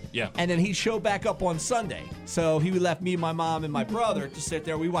away. Yeah. And then he'd show back up on Sunday. So he would left me, my mom, and my brother to sit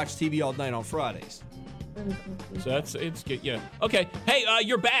there. We watched TV all night on Fridays. So it's good. Yeah. Okay. Hey,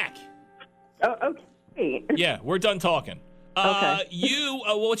 you're back. Oh, okay. Yeah, we're done talking. Okay.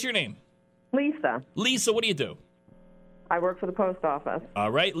 What's your name? Lisa. Lisa, what do you do? I work for the post office.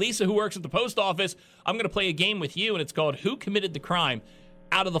 All right, Lisa, who works at the post office. I'm going to play a game with you, and it's called Who Committed the Crime?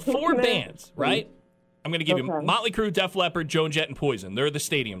 Out of the four bands, right? I'm going to give you Motley Crue, Def Leppard, Joan Jett, and Poison. They're the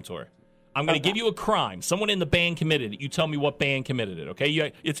stadium tour. I'm going to give you a crime. Someone in the band committed it. You tell me what band committed it, okay?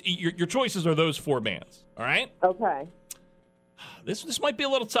 Your choices are those four bands, all right? Okay. This might be a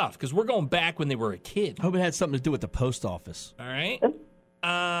little tough because we're going back when they were a kid. I hope it had something to do with the post office. All right.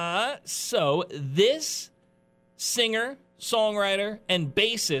 So this singer, songwriter, and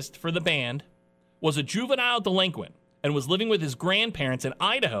bassist for the band was a juvenile delinquent and was living with his grandparents in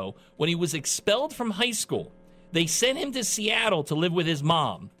Idaho when he was expelled from high school. They sent him to Seattle to live with his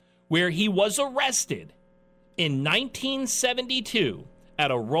mom, where he was arrested in 1972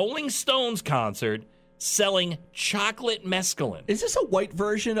 at a Rolling Stones concert selling chocolate mescaline. Is this a white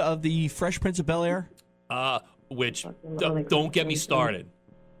version of the Fresh Prince of Bel-Air? Don't get me started.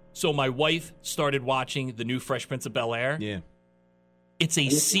 So my wife started watching the new Fresh Prince of Bel-Air. Yeah. It's a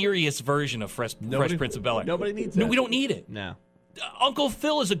serious version of Fresh Prince of Bel-Air. Nobody needs No, that. we don't need it. No. Uncle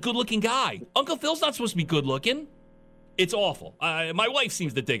Phil is a good-looking guy. Uncle Phil's not supposed to be good-looking. It's awful. My wife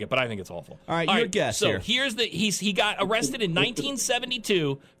seems to dig it, but I think it's awful. All right, your guess so here. he got arrested in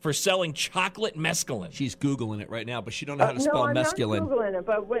 1972 for selling chocolate mescaline. She's Googling it right now, but she don't know how to spell no, I'm mescaline. not Googling it,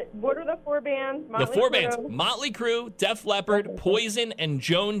 but what are the 4 bands? The 4 bands: Motley Crue, Def Leppard, Poison, and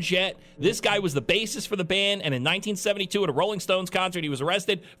Joan Jett. This guy was the bassist for the band, and in 1972 at a Rolling Stones concert, he was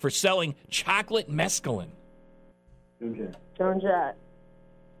arrested for selling chocolate mescaline. Joan Jett.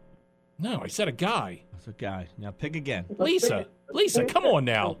 No, I said a guy. That's a guy. Now pick again. Lisa, come on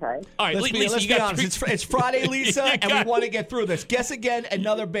now. Okay. All right, Let's Lisa, be you got honest. three- It's Friday, Lisa, You and we got- want to get through this. Guess again,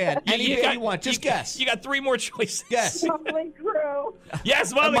 another band. Any band you want. Just guess. You got 3 more choices. Guess. Motley Crue.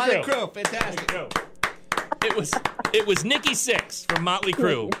 Yes, Motley Crue. Crue. Fantastic. It was Nikki Sixx from Motley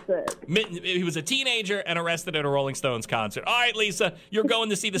Crue. He was a teenager and arrested at a Rolling Stones concert. All right, Lisa, you're going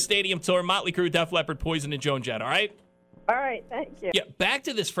to see the stadium tour. Motley Crue, Def Leppard, Poison, and Joan Jett. All right. All right, thank you. Yeah. Back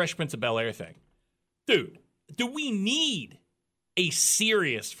to this Fresh Prince of Bel-Air thing, dude. Do we need a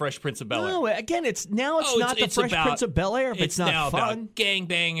serious Fresh Prince of Bel-Air? No, again, it's not the Fresh Prince of Bel-Air. If it's not now fun. about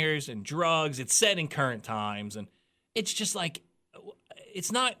gangbangers and drugs. It's set in current times, and it's just like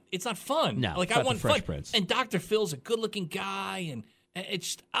it's not fun. No, like it's I not want the Fresh fun. Prince. And Dr. Phil's a good-looking guy, and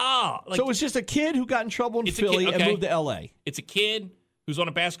it's just so it's just a kid who got in trouble in Philly and moved to L.A. It's a kid who's on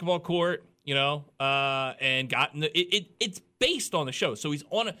a basketball court, and got in it's based on the show. So he's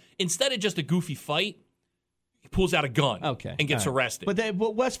instead of just a goofy fight, he pulls out a gun and gets arrested.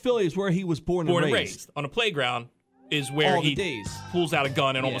 But West Philly is where he was born and raised. On a playground is where All the he days. pulls out a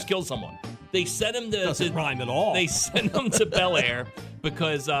gun and almost kills someone. They sent him to Doesn't rhyme at all. They sent him to Bel-Air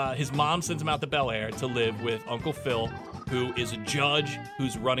because his mom sends him out to Bel-Air to live with Uncle Phil, who is a judge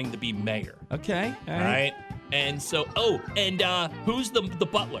who's running to be mayor. Okay. All right. And so, who's the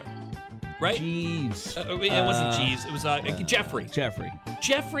butler? Right? Jeeves. It wasn't Jeeves. It was Jeffrey.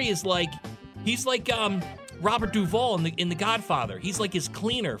 Jeffrey is he's like Robert Duvall in the Godfather. He's like his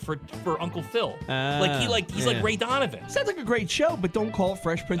cleaner for Uncle Phil. He's like Ray Donovan. Sounds like a great show, but don't call it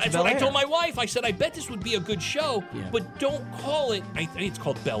Fresh Prince of That's what Bel-Air. I told my wife. I said, I bet this would be a good show, but don't call it. I think it's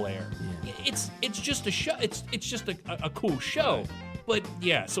called Bel-Air. Yeah. It's just a show. It's just a cool show. Right. But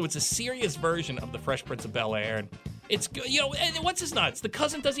yeah, so it's a serious version of the Fresh Prince of Bel-Air, and it's good. And what's his nuts? The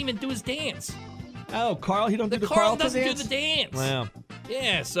cousin doesn't even do his dance. Oh, Carl, he don't do the Carlton Carlton doesn't do the dance. Wow.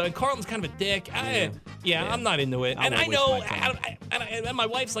 Yeah, so Carlton's kind of a dick. I'm not into it. And I know, and my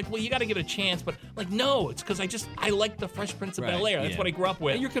wife's like, well, you got to give it a chance. But like, no, it's because I like the Fresh Prince of Bel-Air. That's what I grew up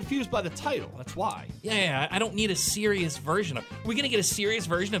with. And you're confused by the title. That's why. Yeah, I don't need a serious version of. We're gonna get a serious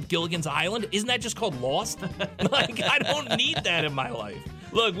version of Gilligan's Island. Isn't that just called Lost? Like, I don't need that in my life.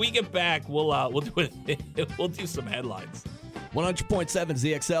 Look, we get back, we'll do it. We'll do some headlines. 100.7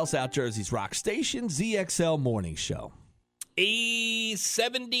 ZXL, South Jersey's rock station, ZXL Morning Show. A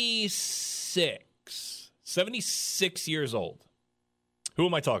 76 years old. Who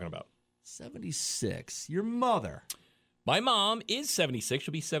am I talking about? 76. Your mother. My mom is 76.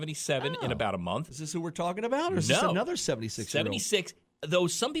 She'll be 77 in about a month. Is this who we're talking about, or is this another 76-year-old? 76, though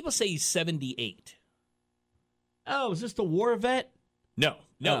some people say he's 78. Oh, is this the war vet? No,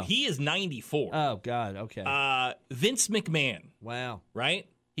 he is 94. Oh, God, okay. Vince McMahon. Wow. Right?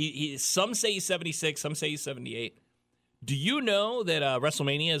 He some say he's 76, some say he's 78. Do you know that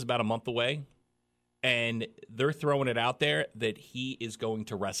WrestleMania is about a month away? And they're throwing it out there that he is going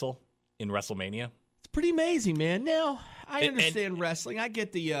to wrestle in WrestleMania? It's pretty amazing, man. Now, I understand wrestling. I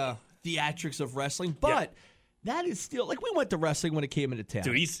get the theatrics of wrestling, but that is still, like, we went to wrestling when it came into town.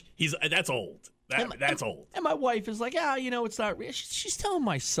 Dude, he's that's old. That's old. And my wife is like, it's not real. She's telling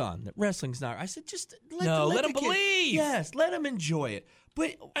my son that wrestling's not. I said, just let him believe. Yes, let him enjoy it.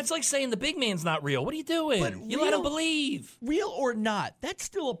 But that's like saying the big man's not real. What are you doing? Let him believe. Real or not, that's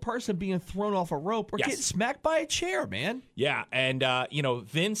still a person being thrown off a rope or getting smacked by a chair, man. Yeah, and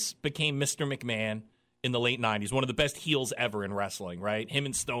Vince became Mr. McMahon in the late 90s, one of the best heels ever in wrestling, right? Him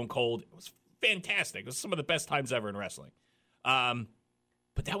and Stone Cold. It was fantastic. It was some of the best times ever in wrestling.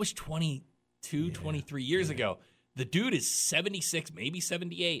 But that was 23 years ago. The dude is 76, maybe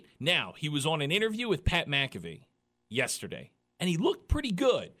 78. Now, he was on an interview with Pat McAfee yesterday, and he looked pretty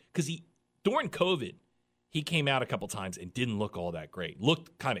good because during COVID, he came out a couple times and didn't look all that great.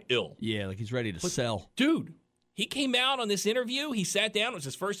 Looked kind of ill. Yeah, like he's ready to sell. Dude, He came out on this interview. He sat down. It was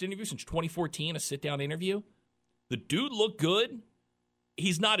his first interview since 2014, a sit-down interview. The dude looked good.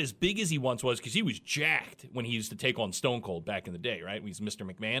 He's not as big as he once was because he was jacked when he used to take on Stone Cold back in the day, right? When he's Mr.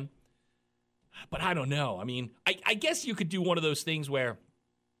 McMahon. But I don't know. I mean, I guess you could do one of those things where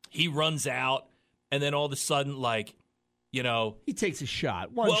he runs out and then all of a sudden, like, you know. He takes a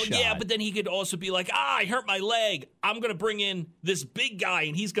shot. One shot. Well, yeah, but then he could also be like, I hurt my leg. I'm going to bring in this big guy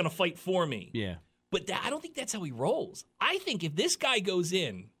and he's going to fight for me. Yeah. But I don't think that's how he rolls. I think if this guy goes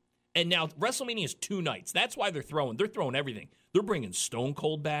in, and now WrestleMania is 2 nights. That's why they're throwing everything. They're bringing Stone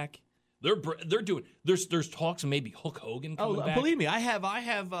Cold back. They're doing. There's talks of maybe Hulk Hogan coming back. Believe me, I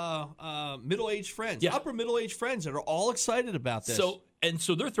have middle-aged friends, upper middle-aged friends that are all excited about this.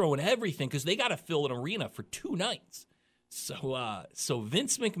 So they're throwing everything because they got to fill an arena for 2 nights. So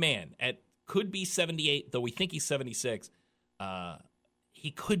Vince McMahon could be 78, though we think he's 76. He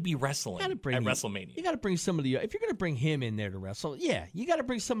could be wrestling at WrestleMania. You got to bring some of the. If you're going to bring him in there to wrestle, you got to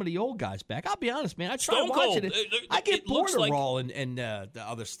bring some of the old guys back. I'll be honest, man. I try watching it. I get bored of Raw and the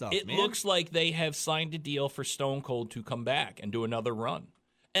other stuff. It looks like they have signed a deal for Stone Cold to come back and do another run,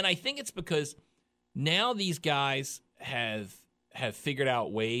 and I think it's because now these guys have figured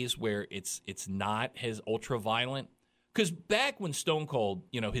out ways where it's not as ultra violent. Because back when Stone Cold,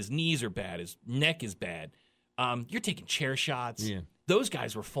 his knees are bad, his neck is bad. You're taking chair shots. Yeah. Those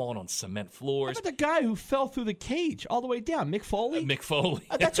guys were falling on cement floors. How about the guy who fell through the cage all the way down? Mick Foley? Mick Foley.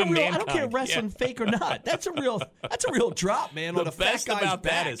 That's a real. I don't care if wrestling fake or not. That's a real drop, man. The on a best fat guy's about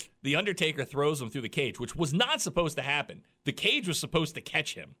back. that is the Undertaker throws him through the cage, which was not supposed to happen. The cage was supposed to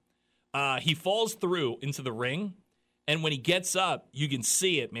catch him. He falls through into the ring, and when he gets up, you can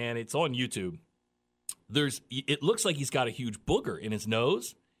see it, man. It's on YouTube. It looks like he's got a huge booger in his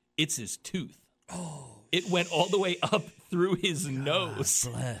nose. It's his tooth. Oh. It went all the way up through his nose.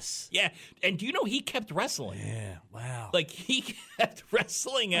 Bless. Yeah. And do you know he kept wrestling? Yeah. Wow. Like, he kept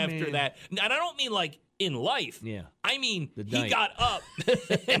wrestling after that. And I don't mean like in life. Yeah. I mean, he got up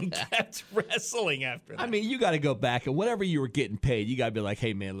and kept wrestling after that. I mean, you got to go back and whatever you were getting paid, you got to be like,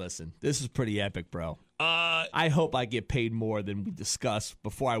 hey, man, listen, this is pretty epic, bro. I hope I get paid more than we discussed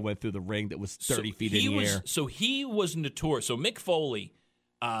before I went through the ring that was 30 feet in the air. So he was notorious. So Mick Foley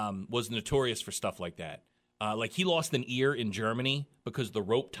was notorious for stuff like that. Like he lost an ear in Germany because the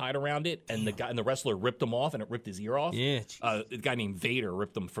rope tied around it, and the wrestler ripped him off, and it ripped his ear off. Yeah, a guy named Vader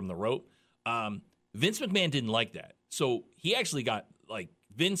ripped him from the rope. Vince McMahon didn't like that, so he actually got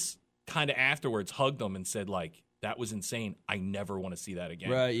Vince kind of afterwards hugged him and said that was insane. I never want to see that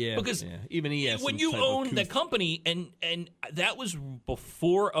again. Right? Yeah. Because even he has when you own the company, and that was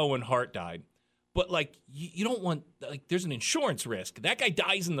before Owen Hart died. But, you don't want, there's an insurance risk. That guy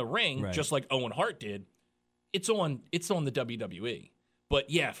dies in the ring, just like Owen Hart did. It's on the WWE. But,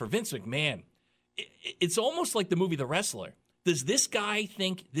 yeah, for Vince McMahon, it's almost like the movie The Wrestler. Does this guy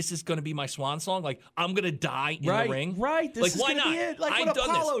think this is going to be my swan song? I'm going to die in the ring? Right. This is why going to not? be it. When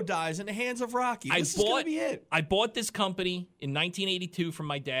Apollo dies in the hands of Rocky. This is going to be it. I bought this company in 1982 from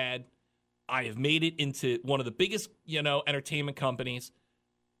my dad. I have made it into one of the biggest, entertainment companies.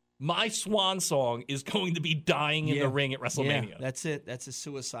 My swan song is going to be dying in the ring at WrestleMania. Yeah, that's it. That's a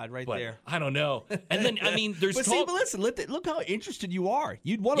suicide right but there. I don't know. And then, there's but listen, look how interested you are.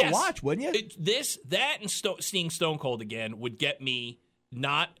 You'd want to watch, wouldn't you? That and seeing Stone Cold again would get me,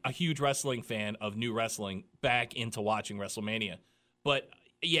 not a huge wrestling fan of new wrestling, back into watching WrestleMania. But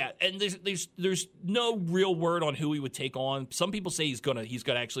yeah, and there's no real word on who he would take on. Some people say he's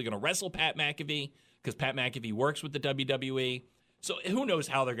actually gonna wrestle Pat McAfee because Pat McAfee works with the WWE. So who knows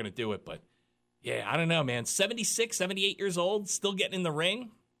how they're going to do it, but yeah, I don't know, man. 76, 78 years old, still getting in the ring?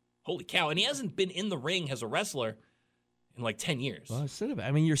 Holy cow. And he hasn't been in the ring as a wrestler in 10 years. Well,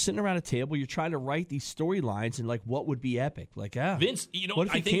 you're sitting around a table, you're trying to write these storylines and what would be epic? Vince, what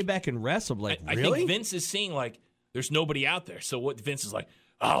if he came back and wrestled? I really? think Vince is seeing there's nobody out there. So what Vince is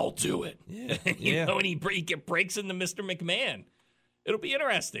I'll do it. Yeah. And he breaks into Mr. McMahon. It'll be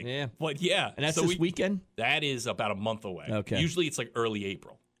interesting. Yeah. But yeah. And that's this weekend? That is about a month away. Okay. Usually it's early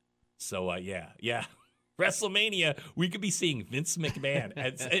April. So yeah. WrestleMania, we could be seeing Vince McMahon,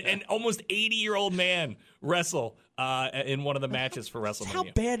 an almost 80-year-old man, wrestle in one of the matches for WrestleMania. How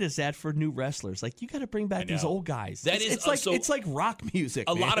bad is that for new wrestlers? You got to bring back these old guys. It's like rock music.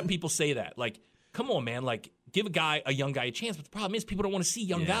 A lot of people say that. Come on, man. Give a young guy a chance. But the problem is people don't want to see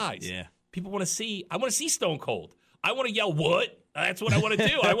young guys. Yeah. People want to see. I want to see Stone Cold. I want to yell, "What?" That's what I want to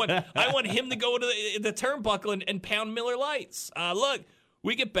do. I want him to go to the turnbuckle and pound Miller Lights. Look,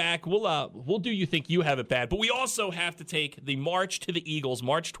 We get back. We'll do You Think You Have It Bad. But we also have to take the March to the Eagles,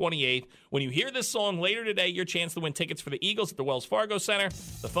 March 28th. When you hear this song later today, your chance to win tickets for the Eagles at the Wells Fargo Center.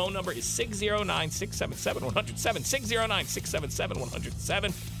 The phone number is 609-677-107,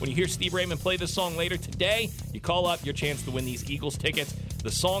 609-677-107. When you hear Steve Raymond play this song later today, you call up your chance to win these Eagles tickets. The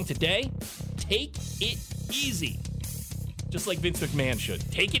song today, Take It Easy. Just like Vince McMahon should.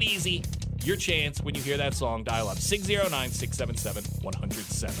 Take it easy. Your chance when you hear that song, dial up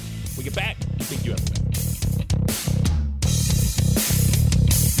 609-677-107. We get back. You Think You Have It Bad.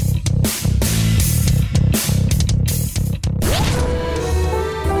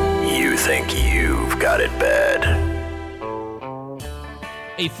 You think you've got it bad.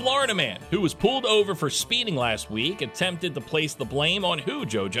 A Florida man who was pulled over for speeding last week attempted to place the blame on who,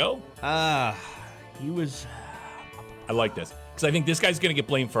 JoJo? He was... I like this. Because I think this guy's going to get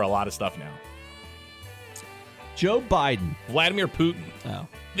blamed for a lot of stuff now. Joe Biden. Vladimir Putin. Oh.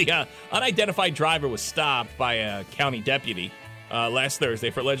 The unidentified driver was stopped by a county deputy last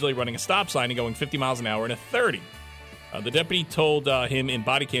Thursday for allegedly running a stop sign and going 50 miles an hour in a 30. The deputy told him in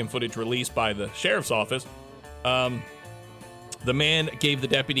body cam footage released by the sheriff's office, the man gave the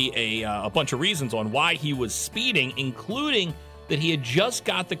deputy a bunch of reasons on why he was speeding, including that he had just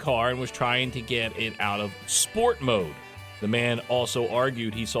got the car and was trying to get it out of sport mode. The man also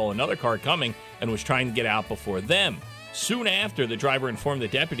argued he saw another car coming and was trying to get out before them. Soon after, the driver informed the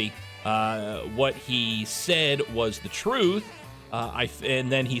deputy what he said was the truth.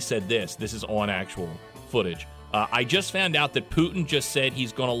 And then he said this is on actual footage. I just found out that Putin just said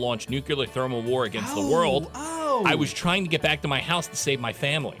he's going to launch nuclear thermal war against the world. Oh. I was trying to get back to my house to save my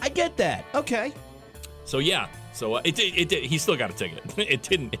family. I get that. Okay. So, yeah. So, he still got a ticket. It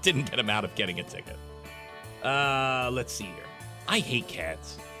didn't get him out of getting a ticket. Let's see here. I hate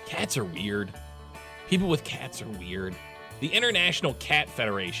cats. Cats are weird. People with cats are weird. The International Cat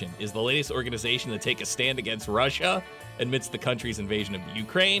Federation is the latest organization to take a stand against Russia amidst the country's invasion of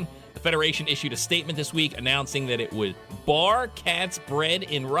Ukraine. The Federation issued a statement this week announcing that it would bar cats bred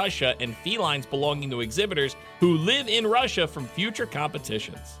in Russia and felines belonging to exhibitors who live in Russia from future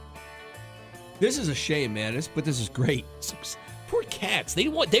competitions. This is a shame, man. But this is great. Poor cats. They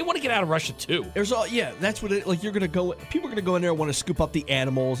want to get out of Russia too. There's all that's what you're gonna go. People are gonna go in there and want to scoop up the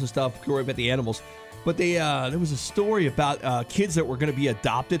animals and stuff. Worry about the animals. But there was a story about kids that were going to be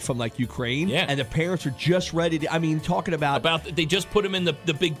adopted from like Ukraine, and the parents are just ready to. Talking about they just put them in the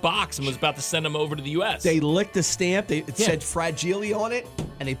big box and was about to send them over to the U.S. They licked the stamp. It said Fragile on it,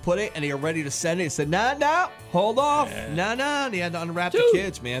 and they put it, and they were ready to send it. It said, no, hold off, no. They had to unwrap the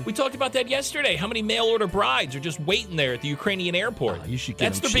kids, man. We talked about that yesterday. How many mail order brides are just waiting there at the Ukrainian airport? You should.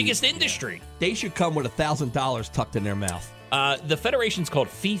 That's their biggest industry. They should come with $1,000 tucked in their mouth. The federation's called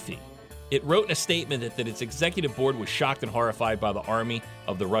FIFI. It wrote in a statement that its executive board was shocked and horrified by the army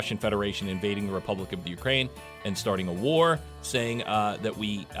of the Russian Federation invading the Republic of the Ukraine and starting a war, saying that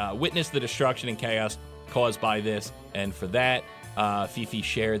we witnessed the destruction and chaos caused by this. And for that, FIFI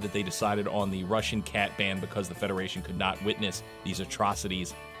shared that they decided on the Russian cat ban because the Federation could not witness these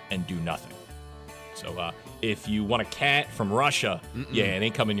atrocities and do nothing. So if you want a cat from Russia, it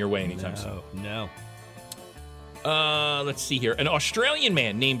ain't coming your way anytime soon. No. Let's see here. An Australian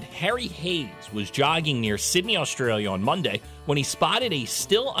man named Harry Hayes was jogging near Sydney, Australia on Monday when he spotted a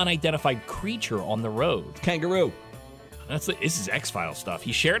still unidentified creature on the road. Kangaroo. This is X-Files stuff.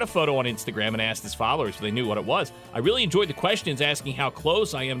 He shared a photo on Instagram and asked his followers if they knew what it was. I really enjoyed the questions asking how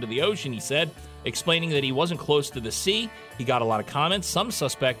close I am to the ocean, he said, explaining that he wasn't close to the sea. He got a lot of comments. Some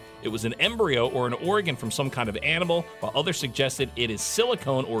suspect it was an embryo or an organ from some kind of animal, while others suggested it is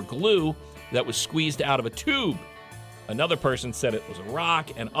silicone or glue that was squeezed out of a tube. Another person said it was a rock,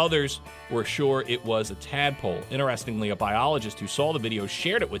 and others were sure it was a tadpole. Interestingly, a biologist who saw the video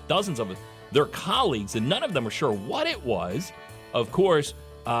shared it with dozens of their colleagues, and none of them were sure what it was. Of course,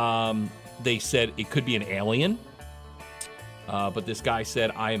 they said it could be an alien, but this guy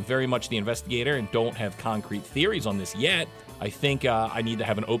said, I am very much the investigator and don't have concrete theories on this yet. I think I need to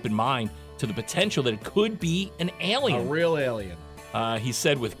have an open mind to the potential that it could be an alien. A real alien. He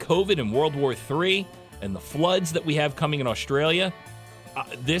said with COVID and World War III and the floods that we have coming in Australia,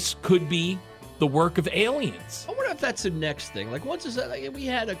 this could be the work of aliens. I wonder if that's the next thing. Like, once we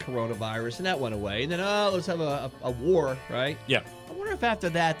had a coronavirus and that went away, and then, let's have a war, right? Yeah. I wonder if after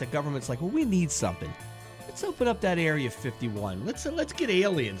that the government's like, well, we need something. Let's open up that Area 51. Let's get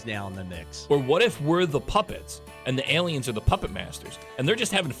aliens now in the mix. Or what if we're the puppets and the aliens are the puppet masters and they're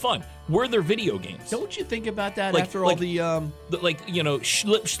just having fun? We're their video games. Don't you think about that Like- after like- all the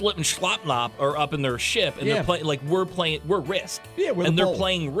Schlip, Slip, and Schlop are up in their ship, and they're playing like we're Risk. Yeah, we're and the they're bowl.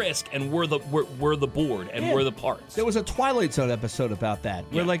 playing Risk, and we're the board, and Yeah. we're the parts. There was a Twilight Zone episode about that.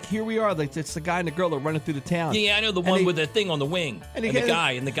 Where like here we are, like it's the guy and the girl that are running through the town. Yeah, I know the And one they- with the thing on the wing, and and, they the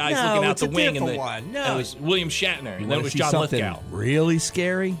get- guy's No, looking out it's the a wing, and different the one. No. and it was William Shatner, and then it wanna was see John something Lithgow. really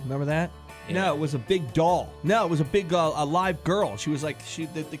scary? Remember that? No, it was a big doll. No, it was a big a live girl. She was like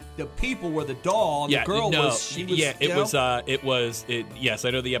the people were the doll, and the girl was. Yes, I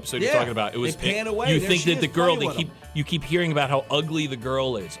know the episode you're Yeah, talking about. It was they pan away. You There think she that the is girl playing with you keep hearing about how ugly the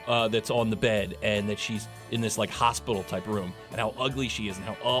girl is that's on the bed, and that she's in this like hospital type room, and how ugly she is, and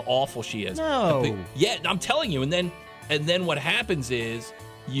how awful she is. No. Yeah, I'm telling you. And then what happens is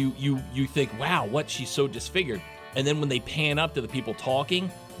you think, wow, what, she's so disfigured. And then when they pan up to the people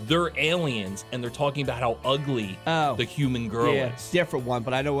talking, they're aliens, and they're talking about how ugly the human girl yeah, is. different one,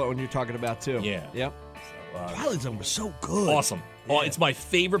 but I know what one you're talking about too. Yeah. Yep. So, Twilight Zone was so good. Awesome. Yeah. Oh, it's my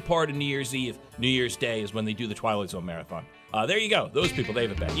favorite part of New Year's Eve, New Year's Day, is when they do the Twilight Zone marathon. There you go. Those people, they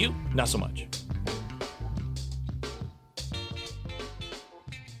have it bad. You, not so much.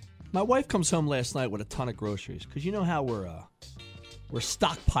 My wife comes home last night with a ton of groceries because you know how we're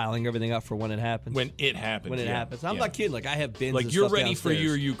stockpiling everything up for when it happens. When it happens. When it yeah. happens. I'm Yeah. not kidding. Like I have bins. Like and you're stuff ready for downstairs.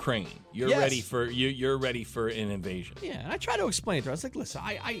 your Ukraine. You're Yes. ready for an invasion. Yeah, and I try to explain to her. I was like, listen,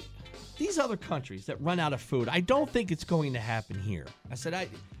 these other countries that run out of food, I don't think it's going to happen here. I said,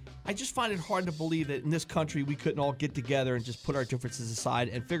 I just find it hard to believe that in this country we couldn't all get together and just put our differences aside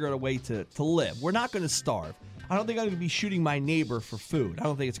and figure out a way to live. We're not going to starve. I don't think I'm going to be shooting my neighbor for food. I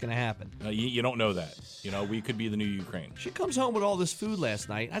don't think it's going to happen. You don't know that. You know, we could be the new Ukraine. She comes home with all this food last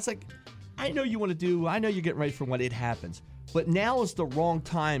night. I was like, I know you want to do, I know you're getting ready for when it happens, but now is the wrong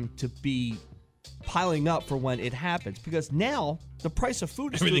time to be piling up for when it happens because now the price of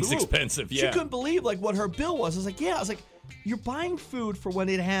food is Everything's through the roof. expensive, She yeah. couldn't believe like what her bill was. I was like, yeah. I was like, you're buying food for when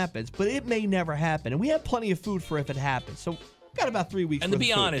it happens, but it may never happen. And we have plenty of food for if it happens. So got about 3 weeks And to worth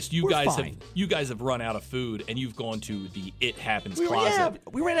be of food. honest, you We're guys fine. have run out of food, and you've gone to the It Happens we closet.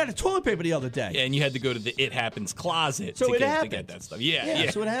 we ran out of toilet paper the other day. And you had to go to the It Happens closet So to it get happened. that stuff. Yeah.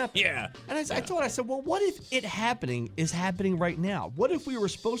 So it happened. Yeah. And I told her, I said, well, what if it happening is happening right now? What if we were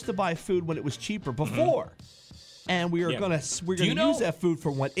supposed to buy food when it was cheaper before? And we are Yeah. gonna Do you know- use that food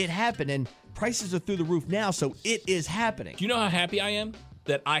for when it happened, and prices are through the roof now, so it is happening. Do you know how happy I am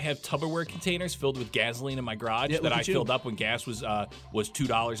that I have Tupperware containers filled with gasoline in my garage Yeah, that look I at you. filled up when gas was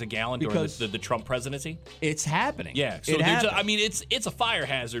 $2 a gallon Because during the Trump presidency? It's happening. Yeah, so It they're just, happened. I mean, it's a fire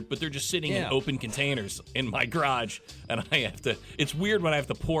hazard, but they're just sitting in Yeah. open containers in my garage, and I have to. It's weird when I have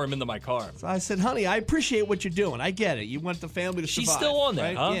to pour them into my car. So I said, honey, I appreciate what you're doing. I get it. You want the family to survive. She's still on that,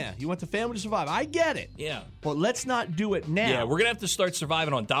 right? huh? Yeah, you want the family to survive. I get it. Yeah, But let's not do it now. yeah, we're gonna have to start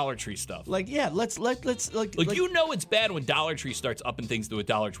surviving on Dollar Tree stuff. let's You know, it's bad when Dollar Tree starts upping things to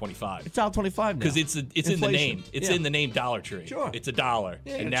 $1.25. It's $1.25 now. Because it's in the Inflation. name. It's Yeah. in the name Dollar Tree. Sure. It's $1,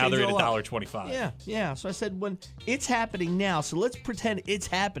 Yeah, and gotta now change they're it at all up. $1.25. Yeah. So I said, when it's happening now, so let's pretend it's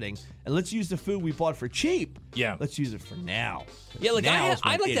happening, and let's use the food we bought for cheap. Yeah. Let's use it for now. Yeah, like Now is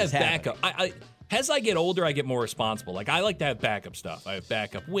when I like it to have is happening. backup. As I get older, I get more responsible. Like, I like to have backup stuff. I have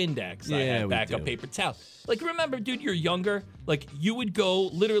backup Windex. I Yeah, have we backup do. paper towel. Like, remember, dude, you're younger. Like, you would go,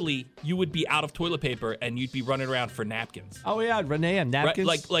 literally, you would be out of toilet paper, and you'd be running around for napkins. Oh yeah, Renee and napkins.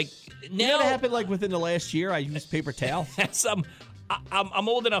 Like You know now, what happened like within the last year? I used paper towels. I'm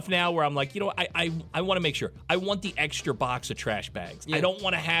old enough now where I'm like, you know, I want to make sure. I want the extra box of trash bags. Yeah. I don't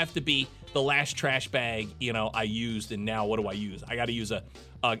want to have to be the last trash bag, you know, I used, and now what do I use? I got to use a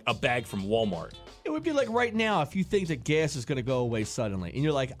bag from Walmart. It would be like right now if you think that gas is going to go away suddenly, and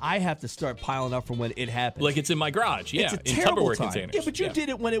you're like, I have to start piling up for when it happens. Like, it's in my garage, yeah, it's a in terrible Tupperware time. containers. Yeah, but you did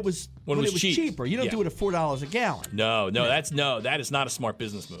it when it was When it was cheap. cheaper. You don't Yeah. do it at $4 a gallon. No, that is not a smart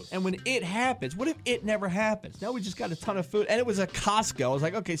business move. And when it happens, what if it never happens? Now we just got a ton of food, and it was a Costco. I was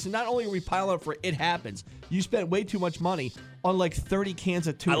like, okay, so not only are we piling up for it happens, you spent way too much money on like 30 cans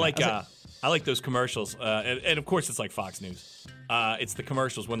of tuna. I like those commercials, and of course it's like Fox News. It's the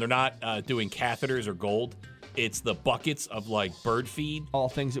commercials when they're not doing catheters or gold. It's the buckets of like bird feed. All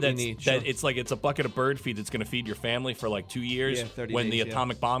things that we need. Sure. It's like it's a bucket of bird feed that's going to feed your family for like 2 years. Yeah, 30 when days, the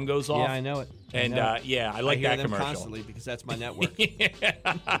atomic bomb goes off. Yeah, I know it. And I like hear that them commercial constantly because that's my network.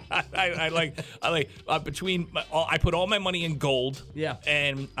 I like between I put all my money in gold. Yeah.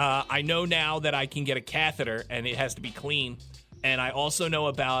 And I know now that I can get a catheter and it has to be clean. And I also know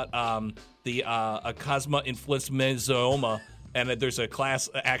about the Acosma inflammosoma and there's a class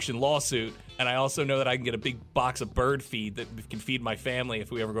action lawsuit. And I also know that I can get a big box of bird feed that can feed my family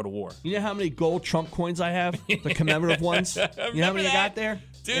if we ever go to war. You know how many gold Trump coins I have? The commemorative ones? You know how many you got there?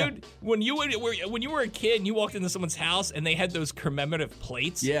 Dude, when you were a kid and you walked into someone's house and they had those commemorative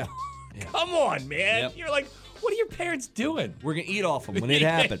plates. Yeah. Come on, man. Yep. You're like, what are your parents doing? We're going to eat off them when it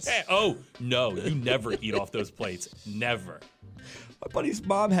happens. Oh, no. You never eat off those plates. Never. My buddy's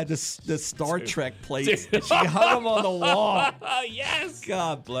mom had the Star Trek plates, and she hung them on the wall. Yes.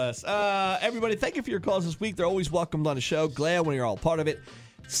 God bless. Everybody, thank you for your calls this week. They're always welcomed on the show. Glad when you're all part of it.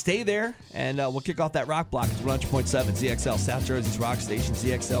 Stay there, and we'll kick off that rock block. It's 100.7 ZXL, South Jersey's rock station,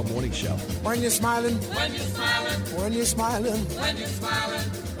 ZXL Morning Show. When you're smiling, when you're smiling, when you're smiling, when you're smiling,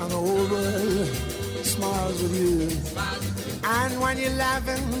 and the whole world smiles with you. And when you're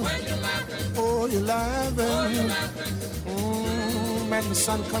laughing, oh, you're laughing. When the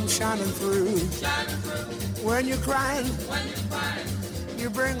sun comes shining through. When you're crying, you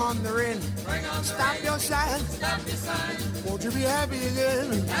bring on the rain. Stop your sighing. Won't you be happy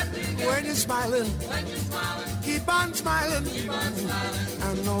again? When you're smiling, keep on smiling.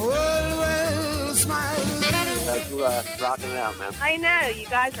 And the world will smile. That's rocking it out, man. I know. You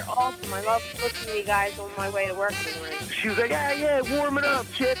guys are awesome. I love listening to you guys on my way to work in the morning. She was like, yeah, warming up,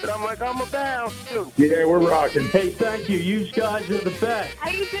 Chip. And I'm like, I'm about to. Yeah, we're rocking. Hey, thank you. You guys are the best.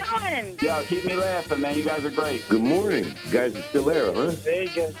 How you doing? Yo, keep me laughing, man. You guys are great. Good morning. You guys are still there, huh? There you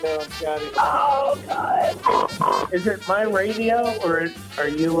go, man. Got it. Oh, God. Is it my radio, or are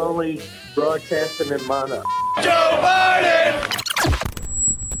you only broadcasting in mono? Joe Biden!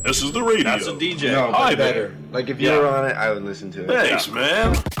 This is the radio. That's a DJ. No, Hi, better. Like, if you were on it, I would listen to it. Thanks,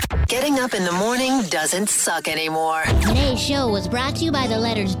 man. Getting up in the morning doesn't suck anymore. Today's show was brought to you by the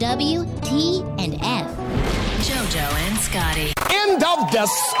letters W, T, and F. JoJo and Scotty. End of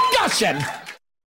discussion.